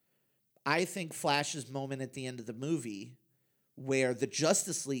 I think Flash's moment at the end of the movie where the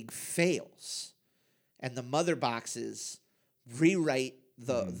Justice League fails and the mother boxes rewrite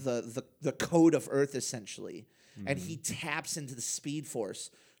the code of Earth essentially, and he taps into the Speed Force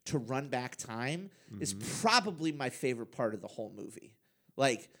to run back time is probably my favorite part of the whole movie.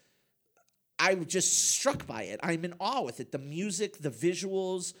 Like, I was just struck by it. I'm in awe with it. The music, the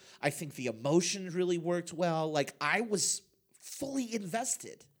visuals, I think the emotions really worked well. Like, I was fully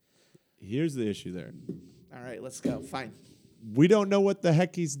invested. Here's the issue there. All right, let's go. Fine. We don't know what the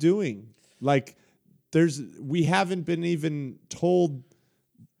heck he's doing. Like, we haven't been even told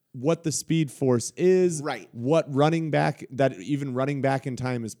what the Speed Force is. Right. What running back in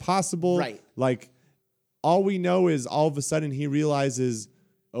time is possible. Right. Like, all we know is all of a sudden he realizes,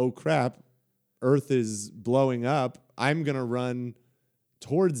 oh crap, Earth is blowing up. I'm going to run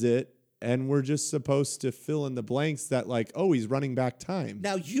towards it. And we're just supposed to fill in the blanks that, like, oh, he's running back time.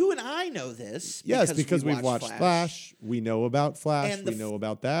 Now, you and I know this. Yes, because we've watched Flash. We know about Flash. And we know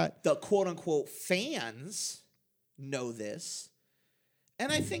about that. The quote-unquote fans know this.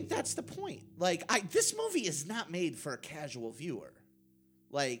 And I think that's the point. Like, this movie is not made for a casual viewer.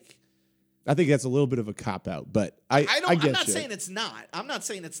 Like, I think that's a little bit of a cop-out, but I get I'm not you. saying it's not. I'm not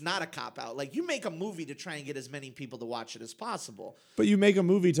saying it's not a cop-out. Like, you make a movie to try and get as many people to watch it as possible. But you make a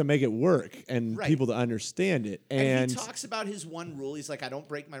movie to make it work and people to understand it. And he talks about his one rule. He's like, I don't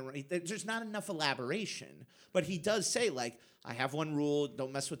break my rule. There's not enough elaboration. But he does say, like, I have one rule,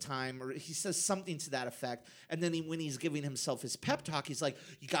 don't mess with time. Or he says something to that effect. And then when he's giving himself his pep talk, he's like,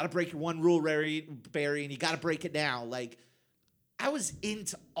 you got to break your one rule, Barry, and you got to break it now. Like, I was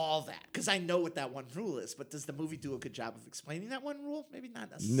into all that because I know what that one rule is. But does the movie do a good job of explaining that one rule? Maybe not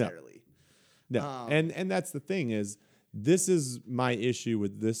necessarily. No. And that's the thing is, this is my issue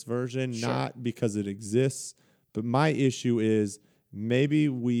with this version, not because it exists, but my issue is maybe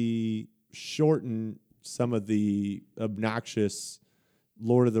we shorten some of the obnoxious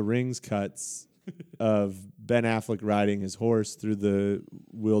Lord of the Rings cuts of Ben Affleck riding his horse through the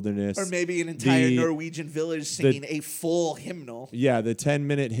wilderness. Or maybe an entire Norwegian village singing a full hymnal. Yeah, the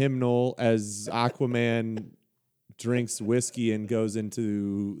 10-minute hymnal as Aquaman drinks whiskey and goes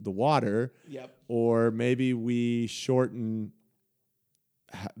into the water. Yep. Or maybe we shorten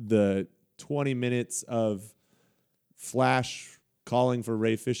the 20 minutes of Flash calling for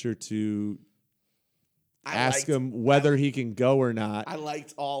Ray Fisher to ask him whether he can go or not. I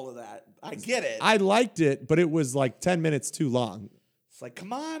liked all of that. I get it. I liked it, but it was like 10 minutes too long. It's like,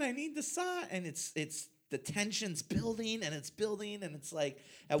 come on, I need the sign. And it's the tension's building and it's building. And it's like,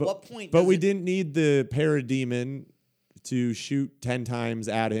 what point? But we didn't need the parademon to shoot 10 times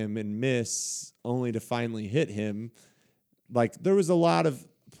at him and miss only to finally hit him. Like, there was a lot of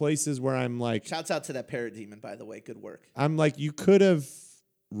places where I'm like... Shouts out to that parademon, by the way. Good work. I'm like, you could have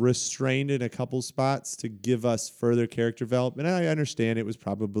restrained in a couple spots to give us further character development. And I understand it was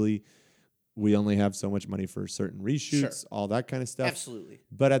probably... We only have so much money for certain reshoots, all that kind of stuff. Absolutely.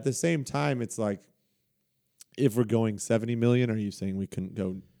 But at the same time, it's like, if we're going 70 million, are you saying we couldn't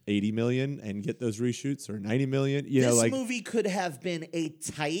go 80 million and get those reshoots, or 90 million? This movie could have been a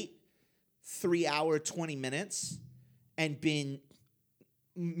tight 3 hour, 20 minutes and been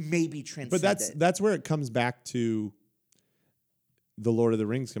maybe transcended. But that's where it comes back to the Lord of the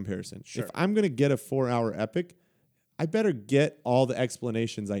Rings comparison. Sure. If I'm going to get a 4-hour epic, I better get all the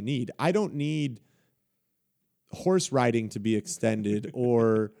explanations I need. I don't need horse riding to be extended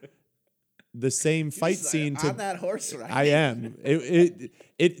or the same fight scene on that horse ride. I am.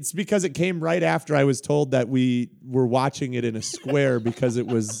 It's because it came right after I was told that we were watching it in a square because it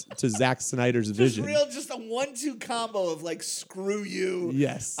was to Zack Snyder's vision. Just a 1-2 combo of like, screw you.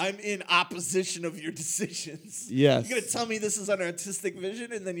 Yes. I'm in opposition of your decisions. Yes. You're going to tell me this is an artistic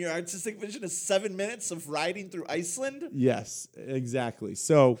vision and then your artistic vision is 7 minutes of riding through Iceland? Yes, exactly.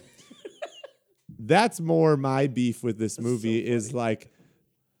 So that's more my beef with this movie is like,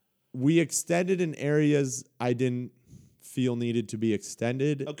 we extended in areas I didn't feel needed to be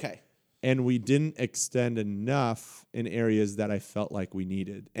extended. Okay. And we didn't extend enough in areas that I felt like we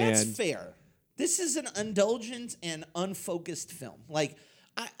needed. That's fair. This is an indulgent and unfocused film. Like,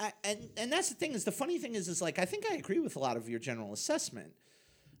 and that's the thing, is the funny thing is like, I think I agree with a lot of your general assessment.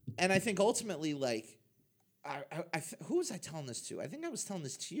 And I think ultimately, like, who was I telling this to? I think I was telling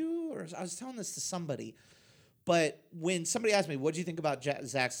this to you, or I was telling this to somebody. But when somebody asked me, what do you think about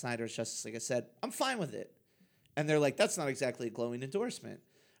Zack Snyder's Justice League? I said, I'm fine with it. And they're like, that's not exactly a glowing endorsement.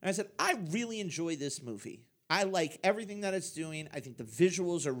 And I said, I really enjoy this movie. I like everything that it's doing. I think the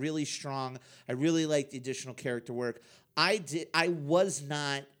visuals are really strong. I really like the additional character work. I was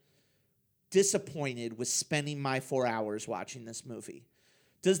not disappointed with spending my 4 hours watching this movie.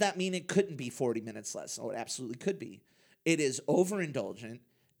 Does that mean it couldn't be 40 minutes less? Oh, it absolutely could be. It is overindulgent.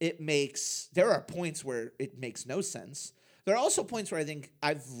 There are points where it makes no sense. There are also points where I think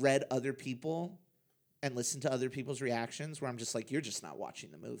I've read other people and listened to other people's reactions where I'm just like, you're just not watching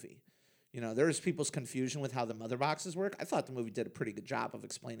the movie. There's people's confusion with how the mother boxes work. I thought the movie did a pretty good job of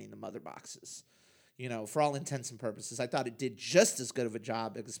explaining the mother boxes. For all intents and purposes, I thought it did just as good of a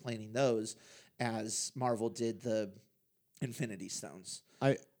job explaining those as Marvel did the Infinity Stones.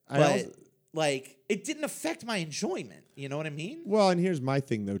 Like, it didn't affect my enjoyment. You know what I mean? Well, and here's my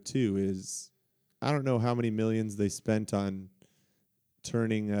thing, though, too, is I don't know how many millions they spent on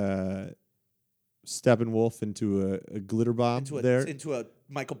turning Steppenwolf into a glitter bomb into a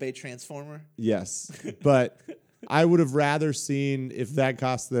Michael Bay Transformer. Yes. But I would have rather seen, if that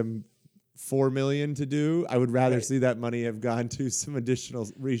cost them $4 million to do, I would rather see that money have gone to some additional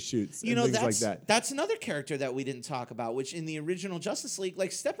reshoots and things like that. That's another character that we didn't talk about, which in the original Justice League, like,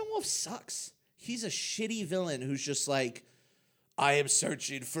 Steppenwolf sucks. He's a shitty villain who's just like, I am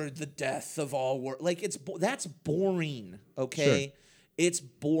searching for the death of all world. Like, that's boring, okay? Sure. It's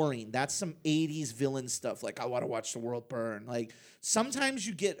boring. That's some 80s villain stuff. Like, I want to watch the world burn. Like, sometimes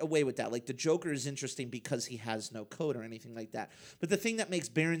you get away with that. Like, the Joker is interesting because he has no code or anything like that. But the thing that makes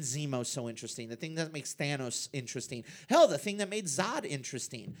Baron Zemo so interesting, the thing that makes Thanos interesting, hell, the thing that made Zod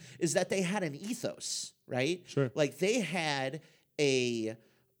interesting is that they had an ethos, right? Sure. Like, they had a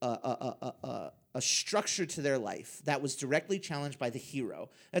structure to their life that was directly challenged by the hero.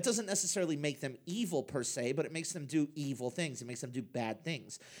 That doesn't necessarily make them evil per se, but it makes them do evil things. It makes them do bad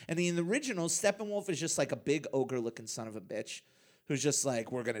things. And in the original, Steppenwolf is just like a big ogre-looking son of a bitch who's just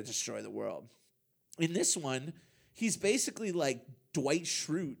like, we're going to destroy the world. In this one, he's basically like Dwight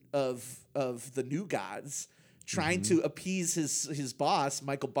Schrute of the New Gods, trying to appease his boss,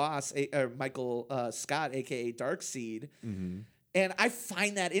 Michael Scott, a.k.a. Darkseid. Mm-hmm. And I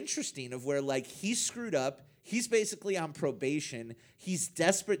find that interesting of where, like, he screwed up. He's basically on probation. He's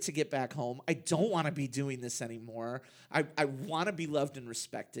desperate to get back home. I don't want to be doing this anymore. I want to be loved and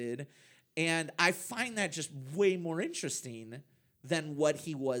respected. And I find that just way more interesting than what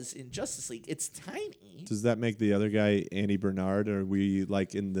he was in Justice League. It's tiny. Does that make the other guy Andy Bernard? Or are we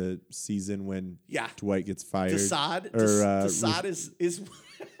like in the season when Dwight gets fired? Desaad? Desaad is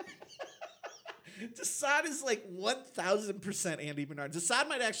Desaad is like 1,000% Andy Bernard. Desaad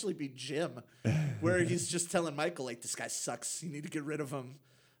might actually be Jim, where he's just telling Michael, like, this guy sucks. You need to get rid of him.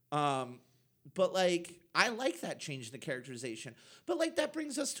 But, like, I like that change in the characterization. But, like, that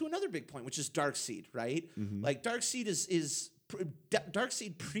brings us to another big point, which is Darkseid, right? Mm-hmm. Like, Darkseid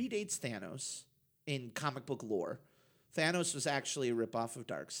Darkseid predates Thanos in comic book lore. Thanos was actually a ripoff of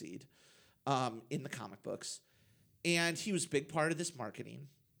Darkseid in the comic books. And he was a big part of this marketing.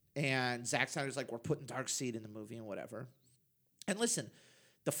 And Zack Snyder's like, we're putting Darkseid in the movie and whatever. And listen,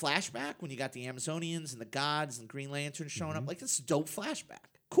 the flashback when you got the Amazonians and the gods and Green Lantern showing up, like, this is a dope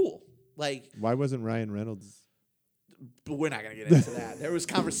flashback. Cool. Like, why wasn't Ryan Reynolds? But we're not gonna get into that. There was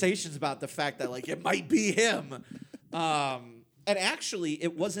conversations about the fact that, like, it might be him. And actually,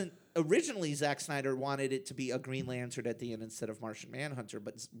 it wasn't. Originally, Zack Snyder wanted it to be a Green Lantern at the end instead of Martian Manhunter,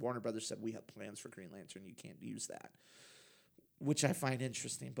 but Warner Brothers said, we have plans for Green Lantern. You can't use that. Which I find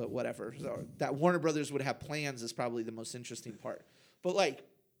interesting, but whatever. So that Warner Brothers would have plans is probably the most interesting part. But, like,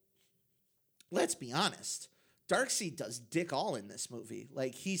 let's be honest. Darkseid does dick all in this movie.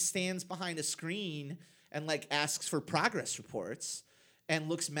 Like, he stands behind a screen and, like, asks for progress reports and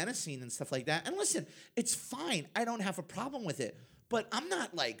looks menacing and stuff like that. And listen, it's fine. I don't have a problem with it. But I'm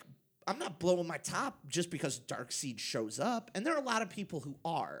not blowing my top just because Darkseid shows up. And there are a lot of people who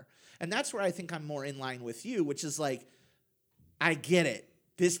are. And that's where I think I'm more in line with you, which is like, I get it.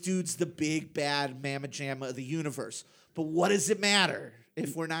 This dude's the big bad mamma jamma of the universe. But what does it matter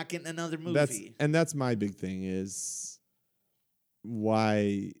if we're not getting another movie? That's my big thing is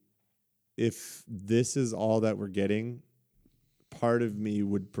why, if this is all that we're getting, part of me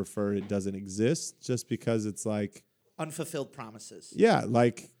would prefer it doesn't exist, just because it's like unfulfilled promises. Yeah,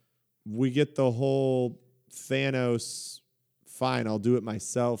 like we get the whole Thanos, fine, I'll do it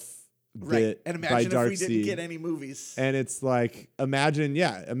myself. Right. And imagine if we didn't get any movies. And it's like, imagine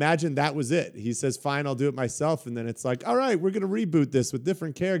that was it. He says, fine, I'll do it myself. And then it's like, all right, we're going to reboot this with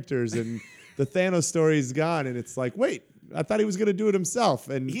different characters. And the Thanos story is gone. And it's like, wait, I thought he was going to do it himself.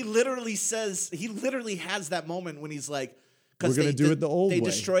 And he literally has that moment when he's like, we're going to do it the old way. They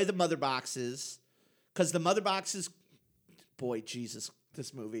destroy the mother boxes. Because the mother boxes, boy, Jesus,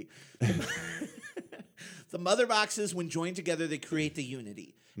 this movie. The mother boxes, when joined together, they create the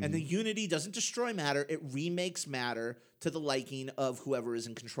unity. Mm-hmm. And the unity doesn't destroy matter. It remakes matter to the liking of whoever is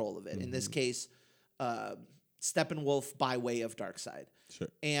in control of it. Mm-hmm. In this case, Steppenwolf by way of Darkseid. Sure.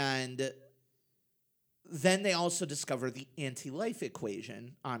 And then they also discover the anti-life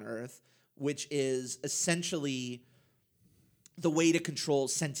equation on Earth, which is essentially the way to control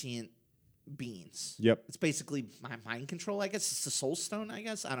sentient beings. Yep. It's basically mind control, I guess. It's the soul stone, I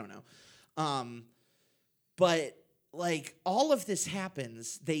guess. I don't know. But like all of this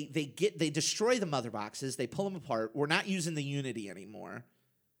happens, they destroy the mother boxes, they pull them apart. We're not using the unity anymore.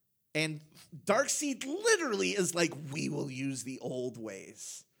 And Darkseid literally is like, we will use the old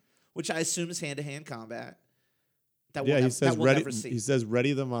ways, which I assume is hand-to-hand combat. He says ready. He says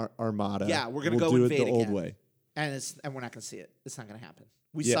ready the armada. Yeah, we're gonna go invade it the old again. way, and we're not gonna see it. It's not gonna happen.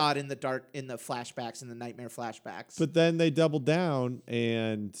 We saw it in the flashbacks, in the nightmare flashbacks. But then they double down,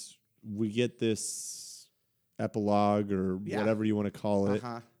 and we get this epilogue or whatever you want to call it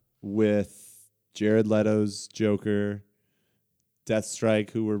with Jared Leto's Joker, Deathstrike,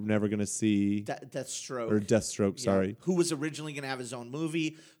 who we're never going to see. Deathstroke, sorry. Who was originally going to have his own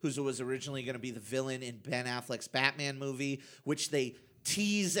movie, who was originally going to be the villain in Ben Affleck's Batman movie, which they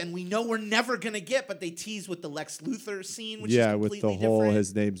tease, and we know we're never going to get, but they tease with the Lex Luthor scene, which is completely with the whole different.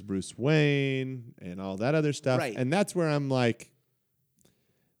 His name's Bruce Wayne and all that other stuff. Right. And that's where I'm like,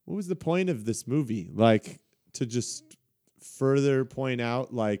 what was the point of this movie? Like, to just further point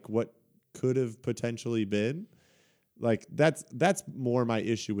out like what could have potentially been. Like that's more my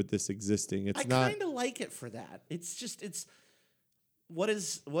issue with this existing. I kind of like it for that. It's just what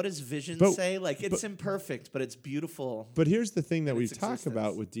does Vision say? Like it's imperfect, but it's beautiful. But here's the thing that we've talked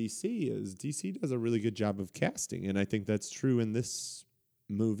about with DC is DC does a really good job of casting, and I think that's true in this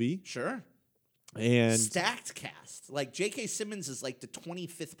movie. Sure. And stacked cast. Like J.K. Simmons is like the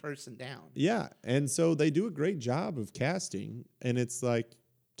 25th person down. Yeah. And so they do a great job of casting. And it's like,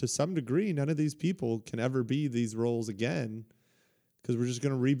 to some degree, none of these people can ever be these roles again because we're just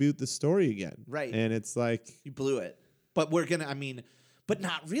going to reboot the story again. Right. And it's like, you blew it. But but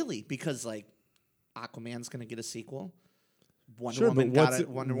not really, because like Aquaman's going to get a sequel. Wonder Woman got a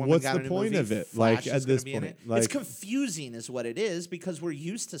new point movie. Of it? Flash Like at this be in point, it. like, it's confusing, is what it is, because we're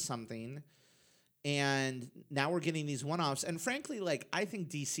used to something, and now we're getting these one-offs. And frankly, like I think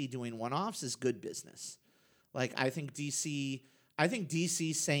DC doing one-offs is good business. Like I think DC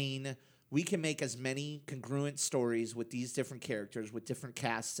saying we can make as many congruent stories with these different characters with different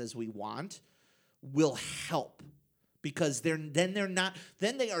casts as we want will help. Because they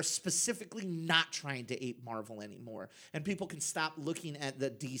are specifically not trying to ape Marvel anymore. And people can stop looking at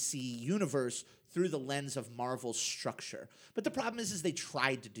the DC universe through the lens of Marvel's structure. But the problem is they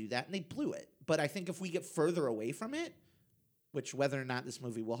tried to do that and they blew it. But I think if we get further away from it, which whether or not this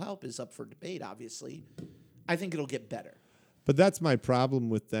movie will help is up for debate, obviously, I think it'll get better. But that's my problem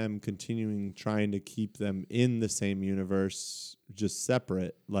with them continuing trying to keep them in the same universe, just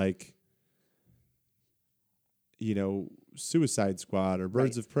separate. Like, you know, Suicide Squad or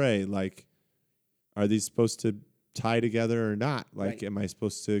Birds of Prey, like, are these supposed to tie together or not? Like, am I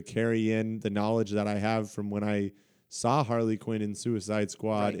supposed to carry in the knowledge that I have from when I saw Harley Quinn in Suicide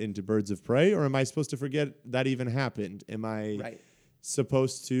Squad into Birds of Prey, or am I supposed to forget that even happened? Am I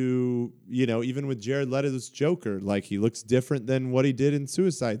supposed to, you know, even with Jared Leto's Joker, like, he looks different than what he did in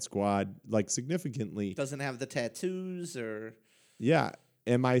Suicide Squad, like, significantly. Doesn't have the tattoos or... Yeah.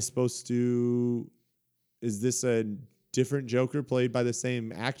 Am I supposed to... Is this a different Joker played by the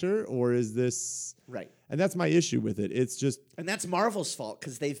same actor, or is this... Right. And that's my issue with it. It's just... And that's Marvel's fault,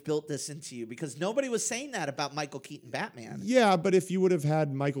 because they've built this into you, because nobody was saying that about Michael Keaton Batman. Yeah, but if you would have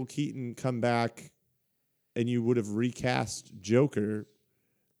had Michael Keaton come back and you would have recast Joker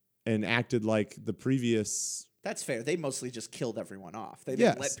and acted like the previous... That's fair. They mostly just killed everyone off. They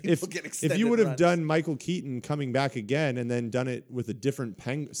didn't let people get extended If you would have runs. done Michael Keaton coming back again and then done it with a different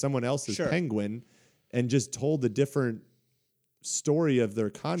someone else's penguin... and just told a different story of their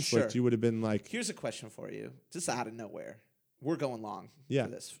conflict, you would have been like... Here's a question for you, just out of nowhere. We're going long for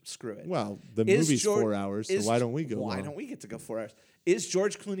this. Screw it. Well, the movie's 4 hours, so why don't we go long? Why don't we get to go 4 hours? Is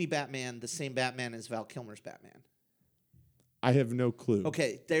George Clooney Batman the same Batman as Val Kilmer's Batman? I have no clue.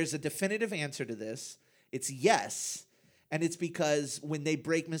 Okay, there's a definitive answer to this. It's yes, and it's because when they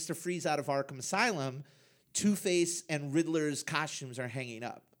break Mr. Freeze out of Arkham Asylum, Two-Face and Riddler's costumes are hanging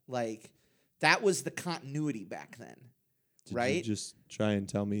up. Like... That was the continuity back then, right? Did you just try and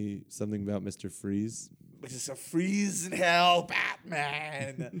tell me something about Mr. Freeze? Which is a freeze in hell,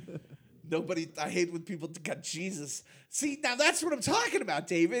 Batman. I hate when people God, Jesus. See, now that's what I'm talking about,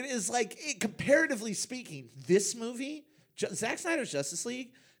 David, is like, comparatively speaking, this movie, Zack Snyder's Justice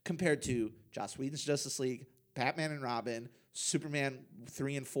League, compared to Joss Whedon's Justice League, Batman and Robin, Superman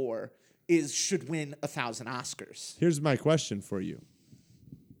 3 and 4, should win 1,000 Oscars. Here's my question for you.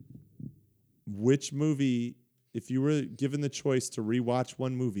 Which movie, if you were given the choice to rewatch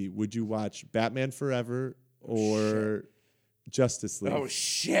one movie, would you watch Batman Forever or Justice League? Oh,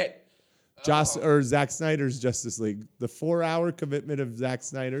 shit. Or Zack Snyder's Justice League? The 4-hour commitment of Zack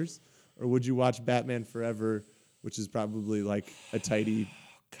Snyder's? Or would you watch Batman Forever, which is probably like a tidy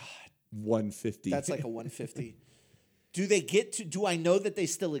 150? That's like a 150. Do I know that they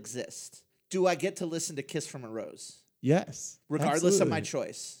still exist? Do I get to listen to Kiss from a Rose? Yes. Regardless of my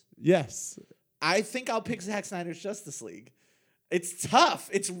choice? Yes. I think I'll pick Zack Snyder's Justice League. It's tough.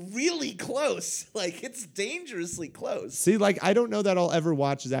 It's really close. Like, it's dangerously close. See, like, I don't know that I'll ever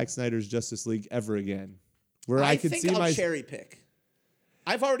watch Zack Snyder's Justice League ever again. Where I could see I'll cherry pick.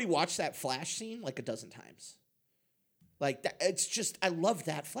 I've already watched that Flash scene like a dozen times. Like, it's just, I love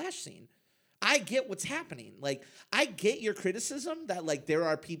that Flash scene. I get what's happening. Like, I get your criticism that, like, there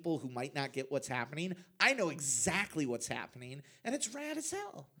are people who might not get what's happening. I know exactly what's happening, and it's rad as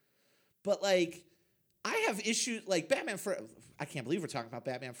hell. But, like, I have issues, like, Batman Forever. I can't believe we're talking about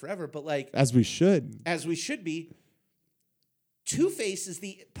Batman Forever, but, like... As we should. As we should be. Two-Face is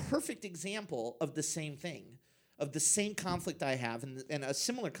the perfect example of the same thing, of the same conflict I have and a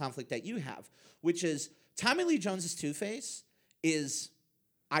similar conflict that you have, which is Tommy Lee Jones' Two-Face is...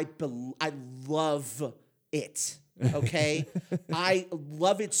 I love it, okay? I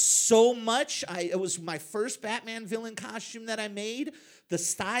love it so much. It was my first Batman villain costume that I made. The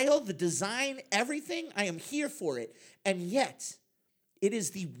style, the design, everything, I am here for it. And yet, it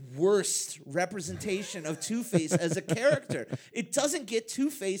is the worst representation of Two-Face as a character. It doesn't get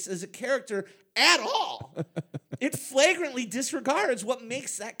Two-Face as a character at all. It flagrantly disregards what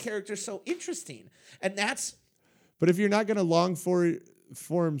makes that character so interesting. And that's... But if you're not going to long-form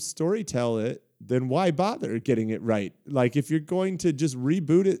storytell it, then why bother getting it right? Like, if you're going to just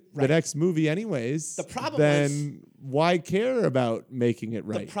reboot it the next movie anyways, then why care about making it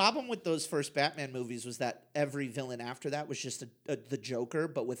right? The problem with those first Batman movies was that every villain after that was just the Joker,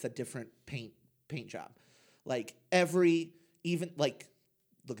 but with a different paint paint job. Like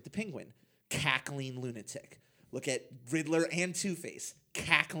look at the Penguin, cackling lunatic. Look at Riddler and Two-Face,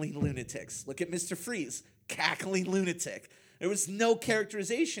 cackling lunatics. Look at Mr. Freeze, cackling lunatic. There was no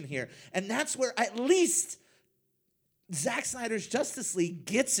characterization here. And that's where at least Zack Snyder's Justice League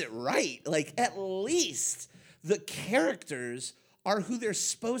gets it right. Like, at least the characters are who they're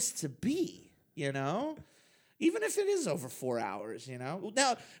supposed to be, you know? Even if it is over 4 hours, you know?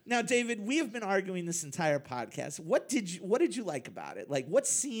 Now, David, we have been arguing this entire podcast. What did you like about it? Like, what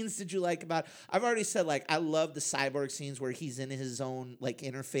scenes did you like about it? I've already said, like, I love the Cyborg scenes where he's in his own, like,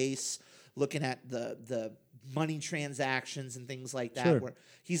 interface, looking at the money transactions and things like that, where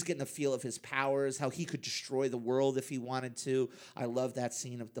he's getting a feel of his powers, how he could destroy the world if he wanted to. I love that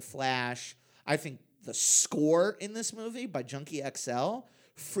scene of the Flash. I think the score in this movie by Junkie XL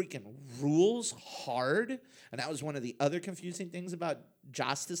freaking rules hard. And that was one of the other confusing things about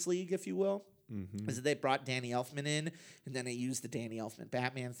Justice League, if you will, is that they brought Danny Elfman in, and then they used the Danny Elfman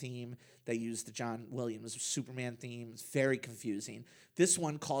Batman theme. They used the John Williams Superman theme. It's very confusing. This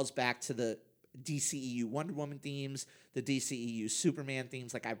one calls back to the DCEU Wonder Woman themes, the DCEU Superman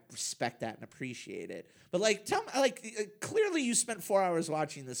themes. Like, I respect that and appreciate it. But, like, tell me, like, clearly you spent 4 hours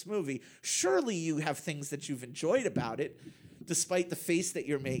watching this movie. Surely you have things that you've enjoyed about it, despite the face that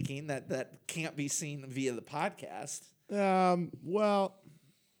you're making that can't be seen via the podcast. Well,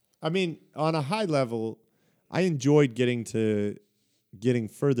 I mean, on a high level, I enjoyed getting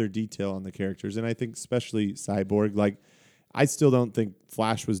further detail on the characters, and I think especially Cyborg. Like, I still don't think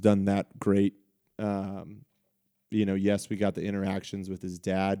Flash was done that great. Yes, we got the interactions with his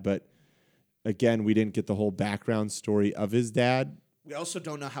dad, but again, we didn't get the whole background story of his dad. We also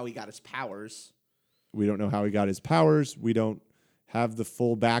don't know how he got his powers. We don't know how he got his powers. We don't have the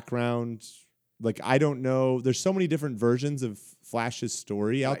full background. Like, I don't know. There's so many different versions of Flash's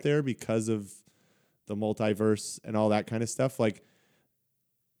story out there because of the multiverse and all that kind of stuff. Like,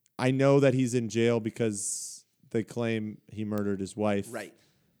 I know that he's in jail because they claim he murdered his wife. Right.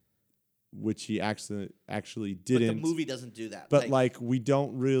 Which he actually didn't. But the movie doesn't do that. But, like, we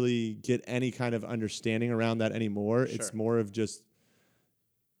don't really get any kind of understanding around that anymore. Sure. It's more of just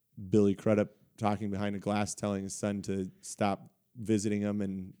Billy Crudup talking behind a glass, telling his son to stop visiting him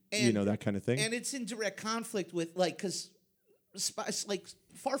and that kind of thing. And it's in direct conflict with, like, because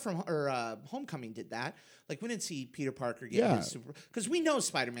Homecoming did that. Like, we didn't see Peter Parker get his super... Because we know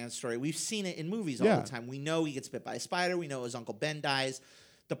Spider-Man's story. We've seen it in movies all the time. We know he gets bit by a spider. We know his Uncle Ben dies.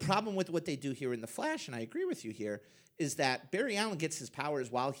 The problem with what they do here in The Flash, and I agree with you here, is that Barry Allen gets his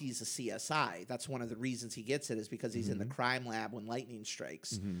powers while he's a CSI. That's one of the reasons he gets it, is because he's in the crime lab when lightning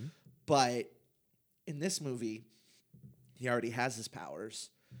strikes. But in this movie, he already has his powers,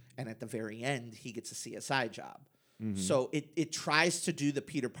 and at the very end, he gets a CSI job. So it tries to do the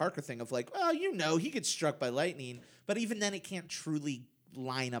Peter Parker thing of, like, well, he gets struck by lightning, but even then it can't truly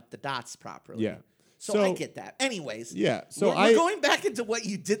line up the dots properly. Yeah. So I get that. Anyways, So we're going back into what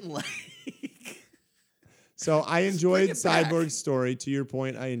you didn't like. So I enjoyed Cyborg's story. To your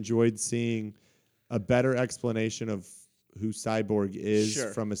point, I enjoyed seeing a better explanation of who Cyborg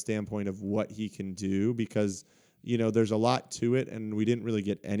is from a standpoint of what he can do, because, there's a lot to it, and we didn't really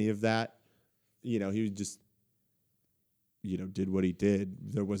get any of that. He just, did what he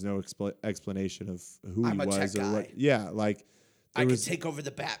did. There was no explanation of who he was or what. Yeah, like, I could take over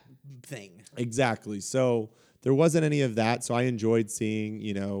the bat thing. Exactly. So there wasn't any of that. So I enjoyed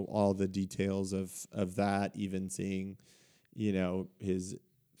seeing, all the details of that, even seeing, his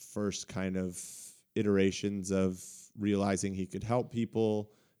first kind of iterations of realizing he could help people,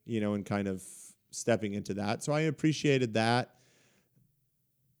 and kind of stepping into that. So I appreciated that.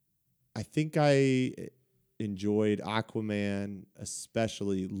 I think I enjoyed Aquaman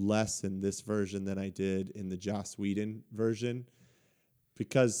especially less in this version than I did in the Joss Whedon version,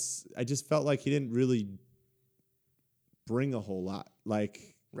 because I just felt like he didn't really bring a whole lot.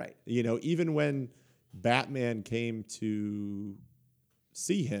 Like, even when Batman came to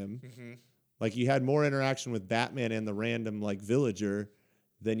see him, like, you had more interaction with Batman and the random, like, villager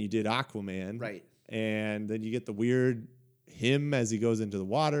than you did Aquaman. Right. And then you get the weird him as he goes into the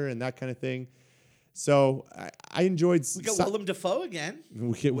water and that kind of thing. So I enjoyed... We got Willem Dafoe again.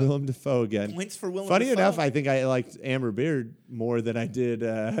 We get Willem Dafoe again. Points for Willem Funny Dafoe. enough, I think I liked Amber Beard more than I did...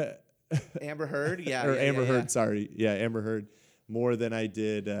 Amber Heard? Yeah. Or Amber Heard, sorry. Yeah, Amber Heard. More than I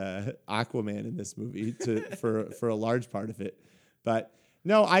did Aquaman in this movie for a large part of it. But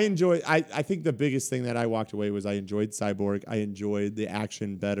no, I think the biggest thing that I walked away was I enjoyed Cyborg. I enjoyed the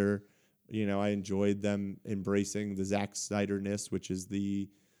action better. I enjoyed them embracing the Zack Snyder-ness, which is the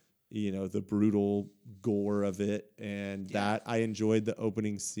brutal gore of it. And that I enjoyed the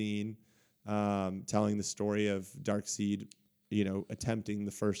opening scene telling the story of Darkseid, attempting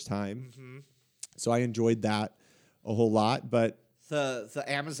the first time. Mm-hmm. So I enjoyed that a whole lot. But the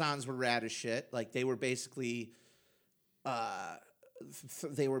Amazons were rad as shit. Like they were basically, the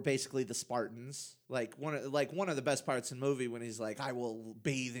Spartans. Like one of the best parts in the movie when he's like, "I will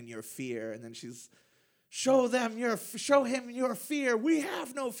bathe in your fear," and then she's, show him your fear. We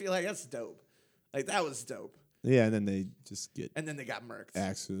have no fear. Like that's dope. Like that was dope. Yeah, and then they just get. And then they got murked.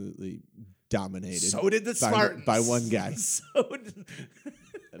 Absolutely dominated. So did the Spartans. By one guy.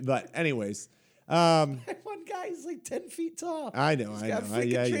 But anyways. One guy is like 10 feet tall. I know. He's got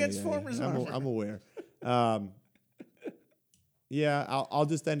freaking Transformers armor. I'm aware. I'll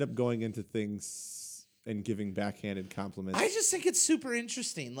just end up going into things and giving backhanded compliments. I just think it's super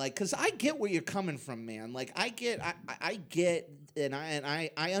interesting, like, because I get where you're coming from, man. Like, I get, and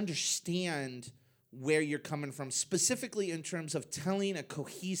I understand where you're coming from, specifically in terms of telling a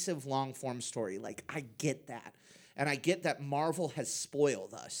cohesive long form story. Like, I get that, and I get that Marvel has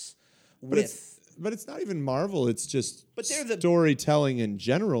spoiled us But it's not even Marvel. It's just they're storytelling in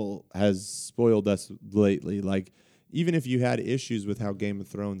general has spoiled us lately. Like, even if you had issues with how Game of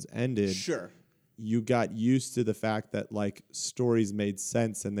Thrones ended, sure, you got used to the fact that like stories made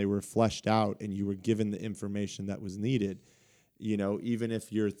sense and they were fleshed out and you were given the information that was needed. Even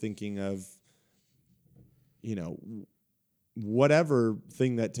if you're thinking of, whatever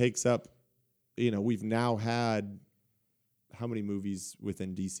thing that takes up, we've now had how many movies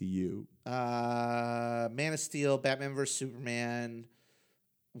within DCU? Man of Steel, Batman vs. Superman,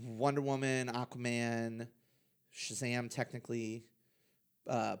 Wonder Woman, Aquaman, Shazam, technically,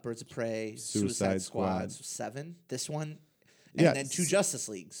 Birds of Prey, Suicide Squad. So 7. This one, and then 2 Justice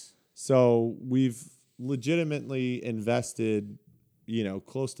Leagues. So we've legitimately invested,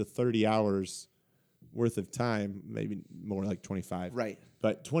 close to 30 hours worth of time, maybe more like 25. Right.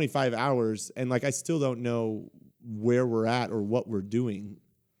 But 25 hours, and like I still don't know where we're at or what we're doing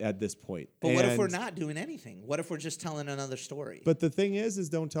at this point. But what if we're not doing anything? What if we're just telling another story? But the thing is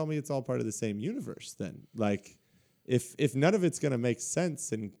don't tell me it's all part of the same universe then. Like, if none of it's going to make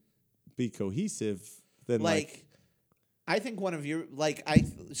sense and be cohesive, then I think one of your,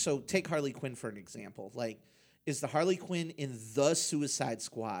 so take Harley Quinn for an example. Like, is the Harley Quinn in the Suicide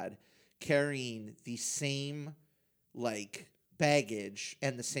Squad carrying the same, baggage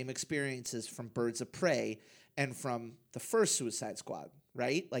and the same experiences from Birds of Prey and from the first Suicide Squad,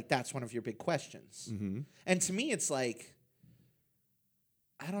 right? Like, that's one of your big questions. Mm-hmm. And to me, it's like,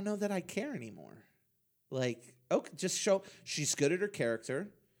 I don't know that I care anymore. Like, okay, just show she's good at her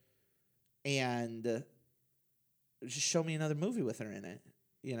character and just show me another movie with her in it,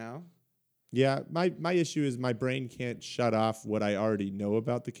 Yeah, my issue is my brain can't shut off what I already know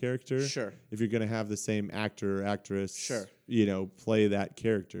about the character. Sure. If you're going to have the same actor or actress, sure, play that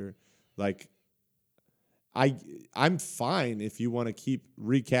character. Like, I'm fine if you want to keep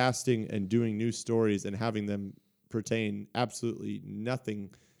recasting and doing new stories and having them pertain absolutely nothing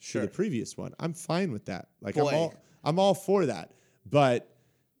to the previous one. I'm fine with that. Like, I'm all for that. But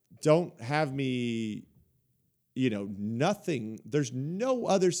don't have me, nothing. There's no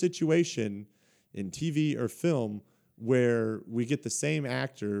other situation in TV or film where we get the same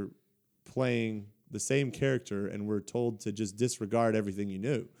actor playing the same character and we're told to just disregard everything you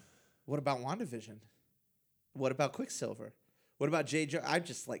knew. What about WandaVision? What about Quicksilver? What about J. Jonah? I'm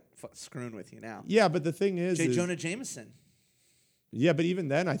just screwing with you now. Yeah, but the thing is, J. Jonah Jameson. Yeah, but even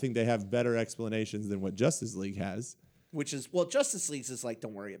then, I think they have better explanations than what Justice League has. Which is, Justice League's is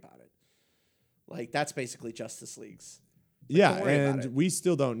don't worry about it. Like, that's basically Justice League's. Yeah, and we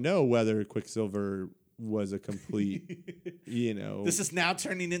still don't know whether Quicksilver was a complete, This is now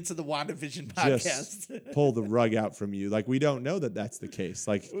turning into the WandaVision podcast. Just pull the rug out from you. Like, we don't know that that's the case.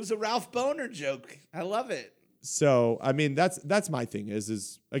 Like, it was a Ralph Boner joke. I love it. So, I mean, that's my thing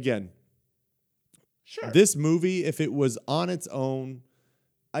is again, sure, this movie, if it was on its own,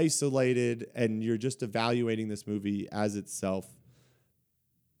 isolated, and you're just evaluating this movie as itself,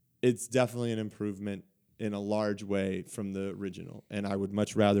 it's definitely an improvement in a large way from the original. And I would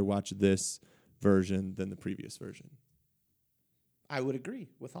much rather watch this version than the previous version. I would agree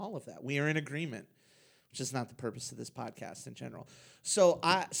with all of that. We are in agreement, which is not the purpose of this podcast in general. So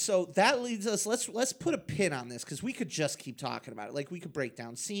that leads us, let's put a pin on this because we could just keep talking about it. Like, we could break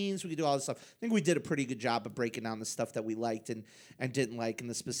down scenes, we could do all this stuff. I think we did a pretty good job of breaking down the stuff that we liked and didn't like and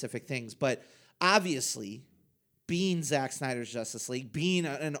the specific things. But obviously, being Zack Snyder's Justice League, being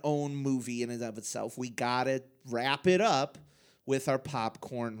an own movie in and of itself, we got to wrap it up with our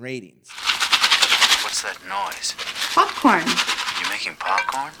popcorn ratings. What's that noise? Popcorn. You making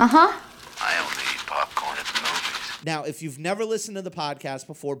popcorn? Uh-huh. I only eat popcorn at the movies. Now, if you've never listened to the podcast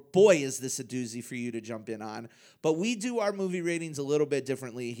before, boy, is this a doozy for you to jump in on. But we do our movie ratings a little bit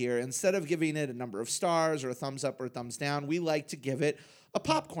differently here. Instead of giving it a number of stars or a thumbs up or a thumbs down, we like to give it a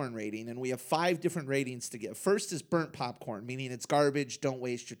popcorn rating. And we have 5 different ratings to give. First is burnt popcorn, meaning it's garbage, don't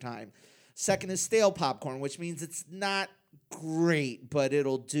waste your time. Second is stale popcorn, which means it's not great, but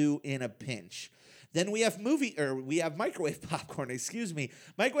it'll do in a pinch. Then we have microwave popcorn,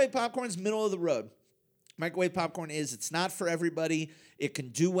 Microwave popcorn's middle of the road. Microwave popcorn it's not for everybody. It can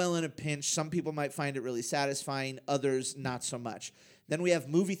do well in a pinch. Some people might find it really satisfying, others not so much. Then we have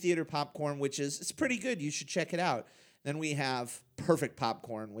movie theater popcorn, which it's pretty good. You should check it out. Then we have perfect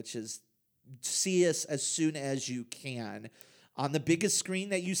popcorn, which is see us as soon as you can on the biggest screen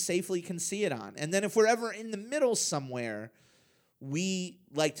that you safely can see it on. And then if we're ever in the middle somewhere, we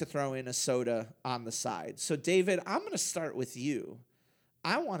like to throw in a soda on the side. So David, I'm going to start with you.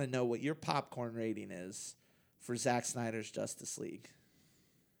 I want to know what your popcorn rating is for Zack Snyder's Justice League.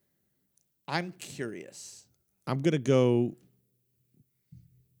 I'm curious. I'm gonna go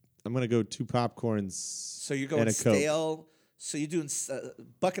 2 popcorns. So you're going and a stale. Coke. So you're doing a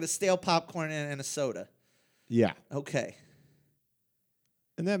bucket of stale popcorn and a soda. Yeah. Okay.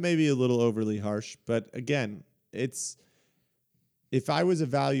 And that may be a little overly harsh, but again, if I was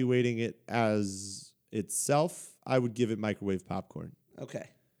evaluating it as itself, I would give it microwave popcorn. Okay.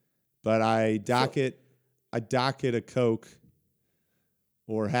 But I dock it a Coke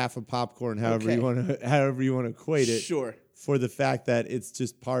or half a popcorn, however you want to equate it. Sure. For the fact that it's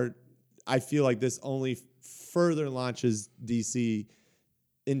just I feel like this only further launches DC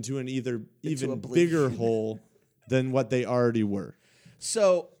into an even bigger hole than what they already were.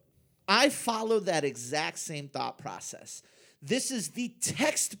 So I follow that exact same thought process. This is the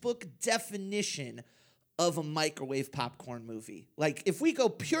textbook definition of a microwave popcorn movie. Like, if we go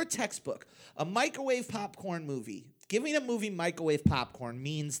pure textbook, a microwave popcorn movie, giving a movie microwave popcorn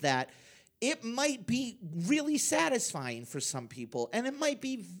means that it might be really satisfying for some people, and it might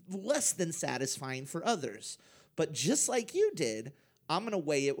be less than satisfying for others. But just like you did, I'm going to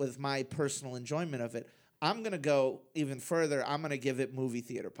weigh it with my personal enjoyment of it. I'm going to go even further. I'm going to give it movie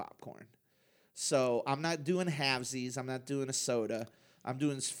theater popcorn. So I'm not doing halvesies. I'm not doing a soda. I'm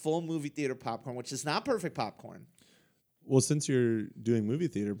doing full movie theater popcorn, which is not perfect popcorn. Well, since you're doing movie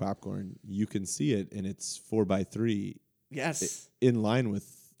theater popcorn, you can see it, and it's 4x3. Yes, in line with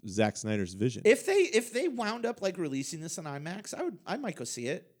Zack Snyder's vision. If they wound up like releasing this on IMAX, I might go see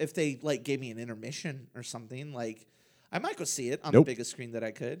it. If they like gave me an intermission or something, like I might go see it on the biggest screen that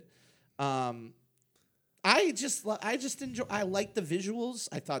I could. I just enjoy. I like the visuals.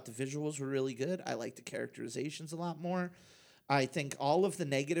 I thought the visuals were really good. I like the characterizations a lot more. I think all of the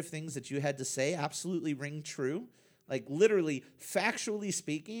negative things that you had to say absolutely ring true. Like, literally, factually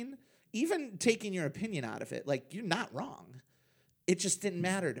speaking, even taking your opinion out of it, like, you're not wrong. It just didn't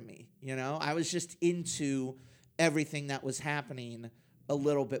matter to me, you know? I was just into everything that was happening a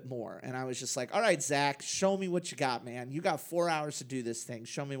little bit more. And I was just like, all right, Zach, show me what you got, man. You got 4 hours to do this thing.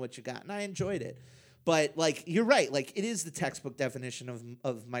 Show me what you got. And I enjoyed it. But, like, you're right. Like, it is the textbook definition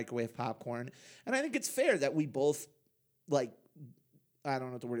of microwave popcorn. And I think it's fair that we both, like, I don't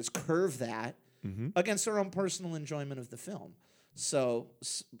know what the word is, curve that against our own personal enjoyment of the film. So,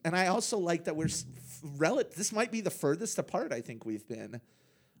 and I also like that this might be the furthest apart I think we've been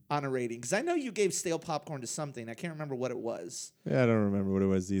on a rating. Because I know you gave stale popcorn to something. I can't remember what it was. Yeah, I don't remember what it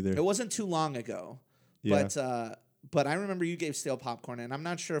was either. It wasn't too long ago. Yeah. But I remember you gave stale popcorn, and I'm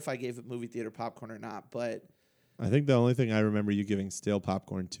not sure if I gave it movie theater popcorn or not, but I think the only thing I remember you giving stale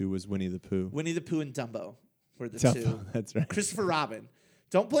popcorn to was Winnie the Pooh. Winnie the Pooh and Dumbo were the two. That's right. Christopher Robin.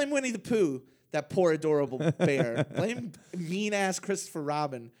 Don't blame Winnie the Pooh, that poor adorable bear. Blame mean-ass Christopher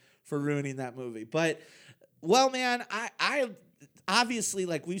Robin for ruining that movie. But, well, man, I obviously,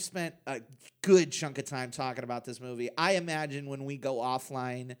 like, we've spent a good chunk of time talking about this movie. I imagine when we go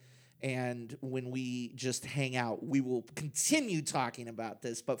offline and when we just hang out, we will continue talking about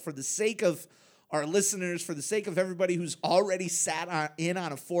this. But for the sake of our listeners, for the sake of everybody who's already sat in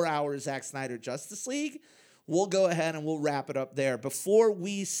on a 4-hour Zack Snyder Justice League, we'll go ahead and we'll wrap it up there. Before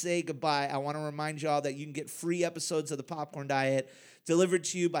we say goodbye, I want to remind y'all that you can get free episodes of The Popcorn Diet delivered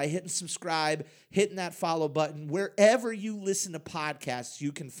to you by hitting subscribe, hitting that follow button. Wherever you listen to podcasts,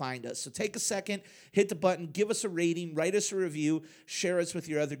 you can find us. So take a second, hit the button, give us a rating, write us a review, share us with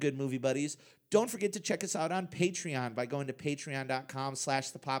your other good movie buddies. Don't forget to check us out on Patreon by going to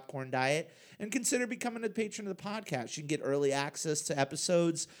patreon.com/thepopcorndiet and consider becoming a patron of the podcast. You can get early access to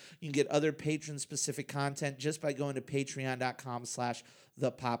episodes. You can get other patron-specific content just by going to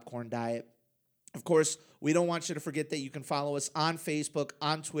patreon.com/thepopcorndiet. Of course, we don't want you to forget that you can follow us on Facebook,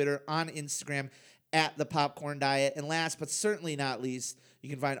 on Twitter, on Instagram, at The Popcorn Diet. And last but certainly not least, you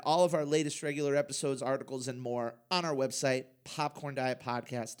can find all of our latest regular episodes, articles, and more on our website,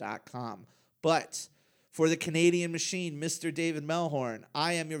 popcorndietpodcast.com. But for the Canadian machine, Mr. David Melhorn,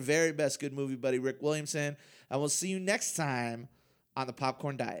 I am your very best good movie buddy, Rick Williamson, and we'll see you next time on The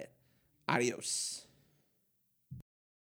Popcorn Diet. Adios.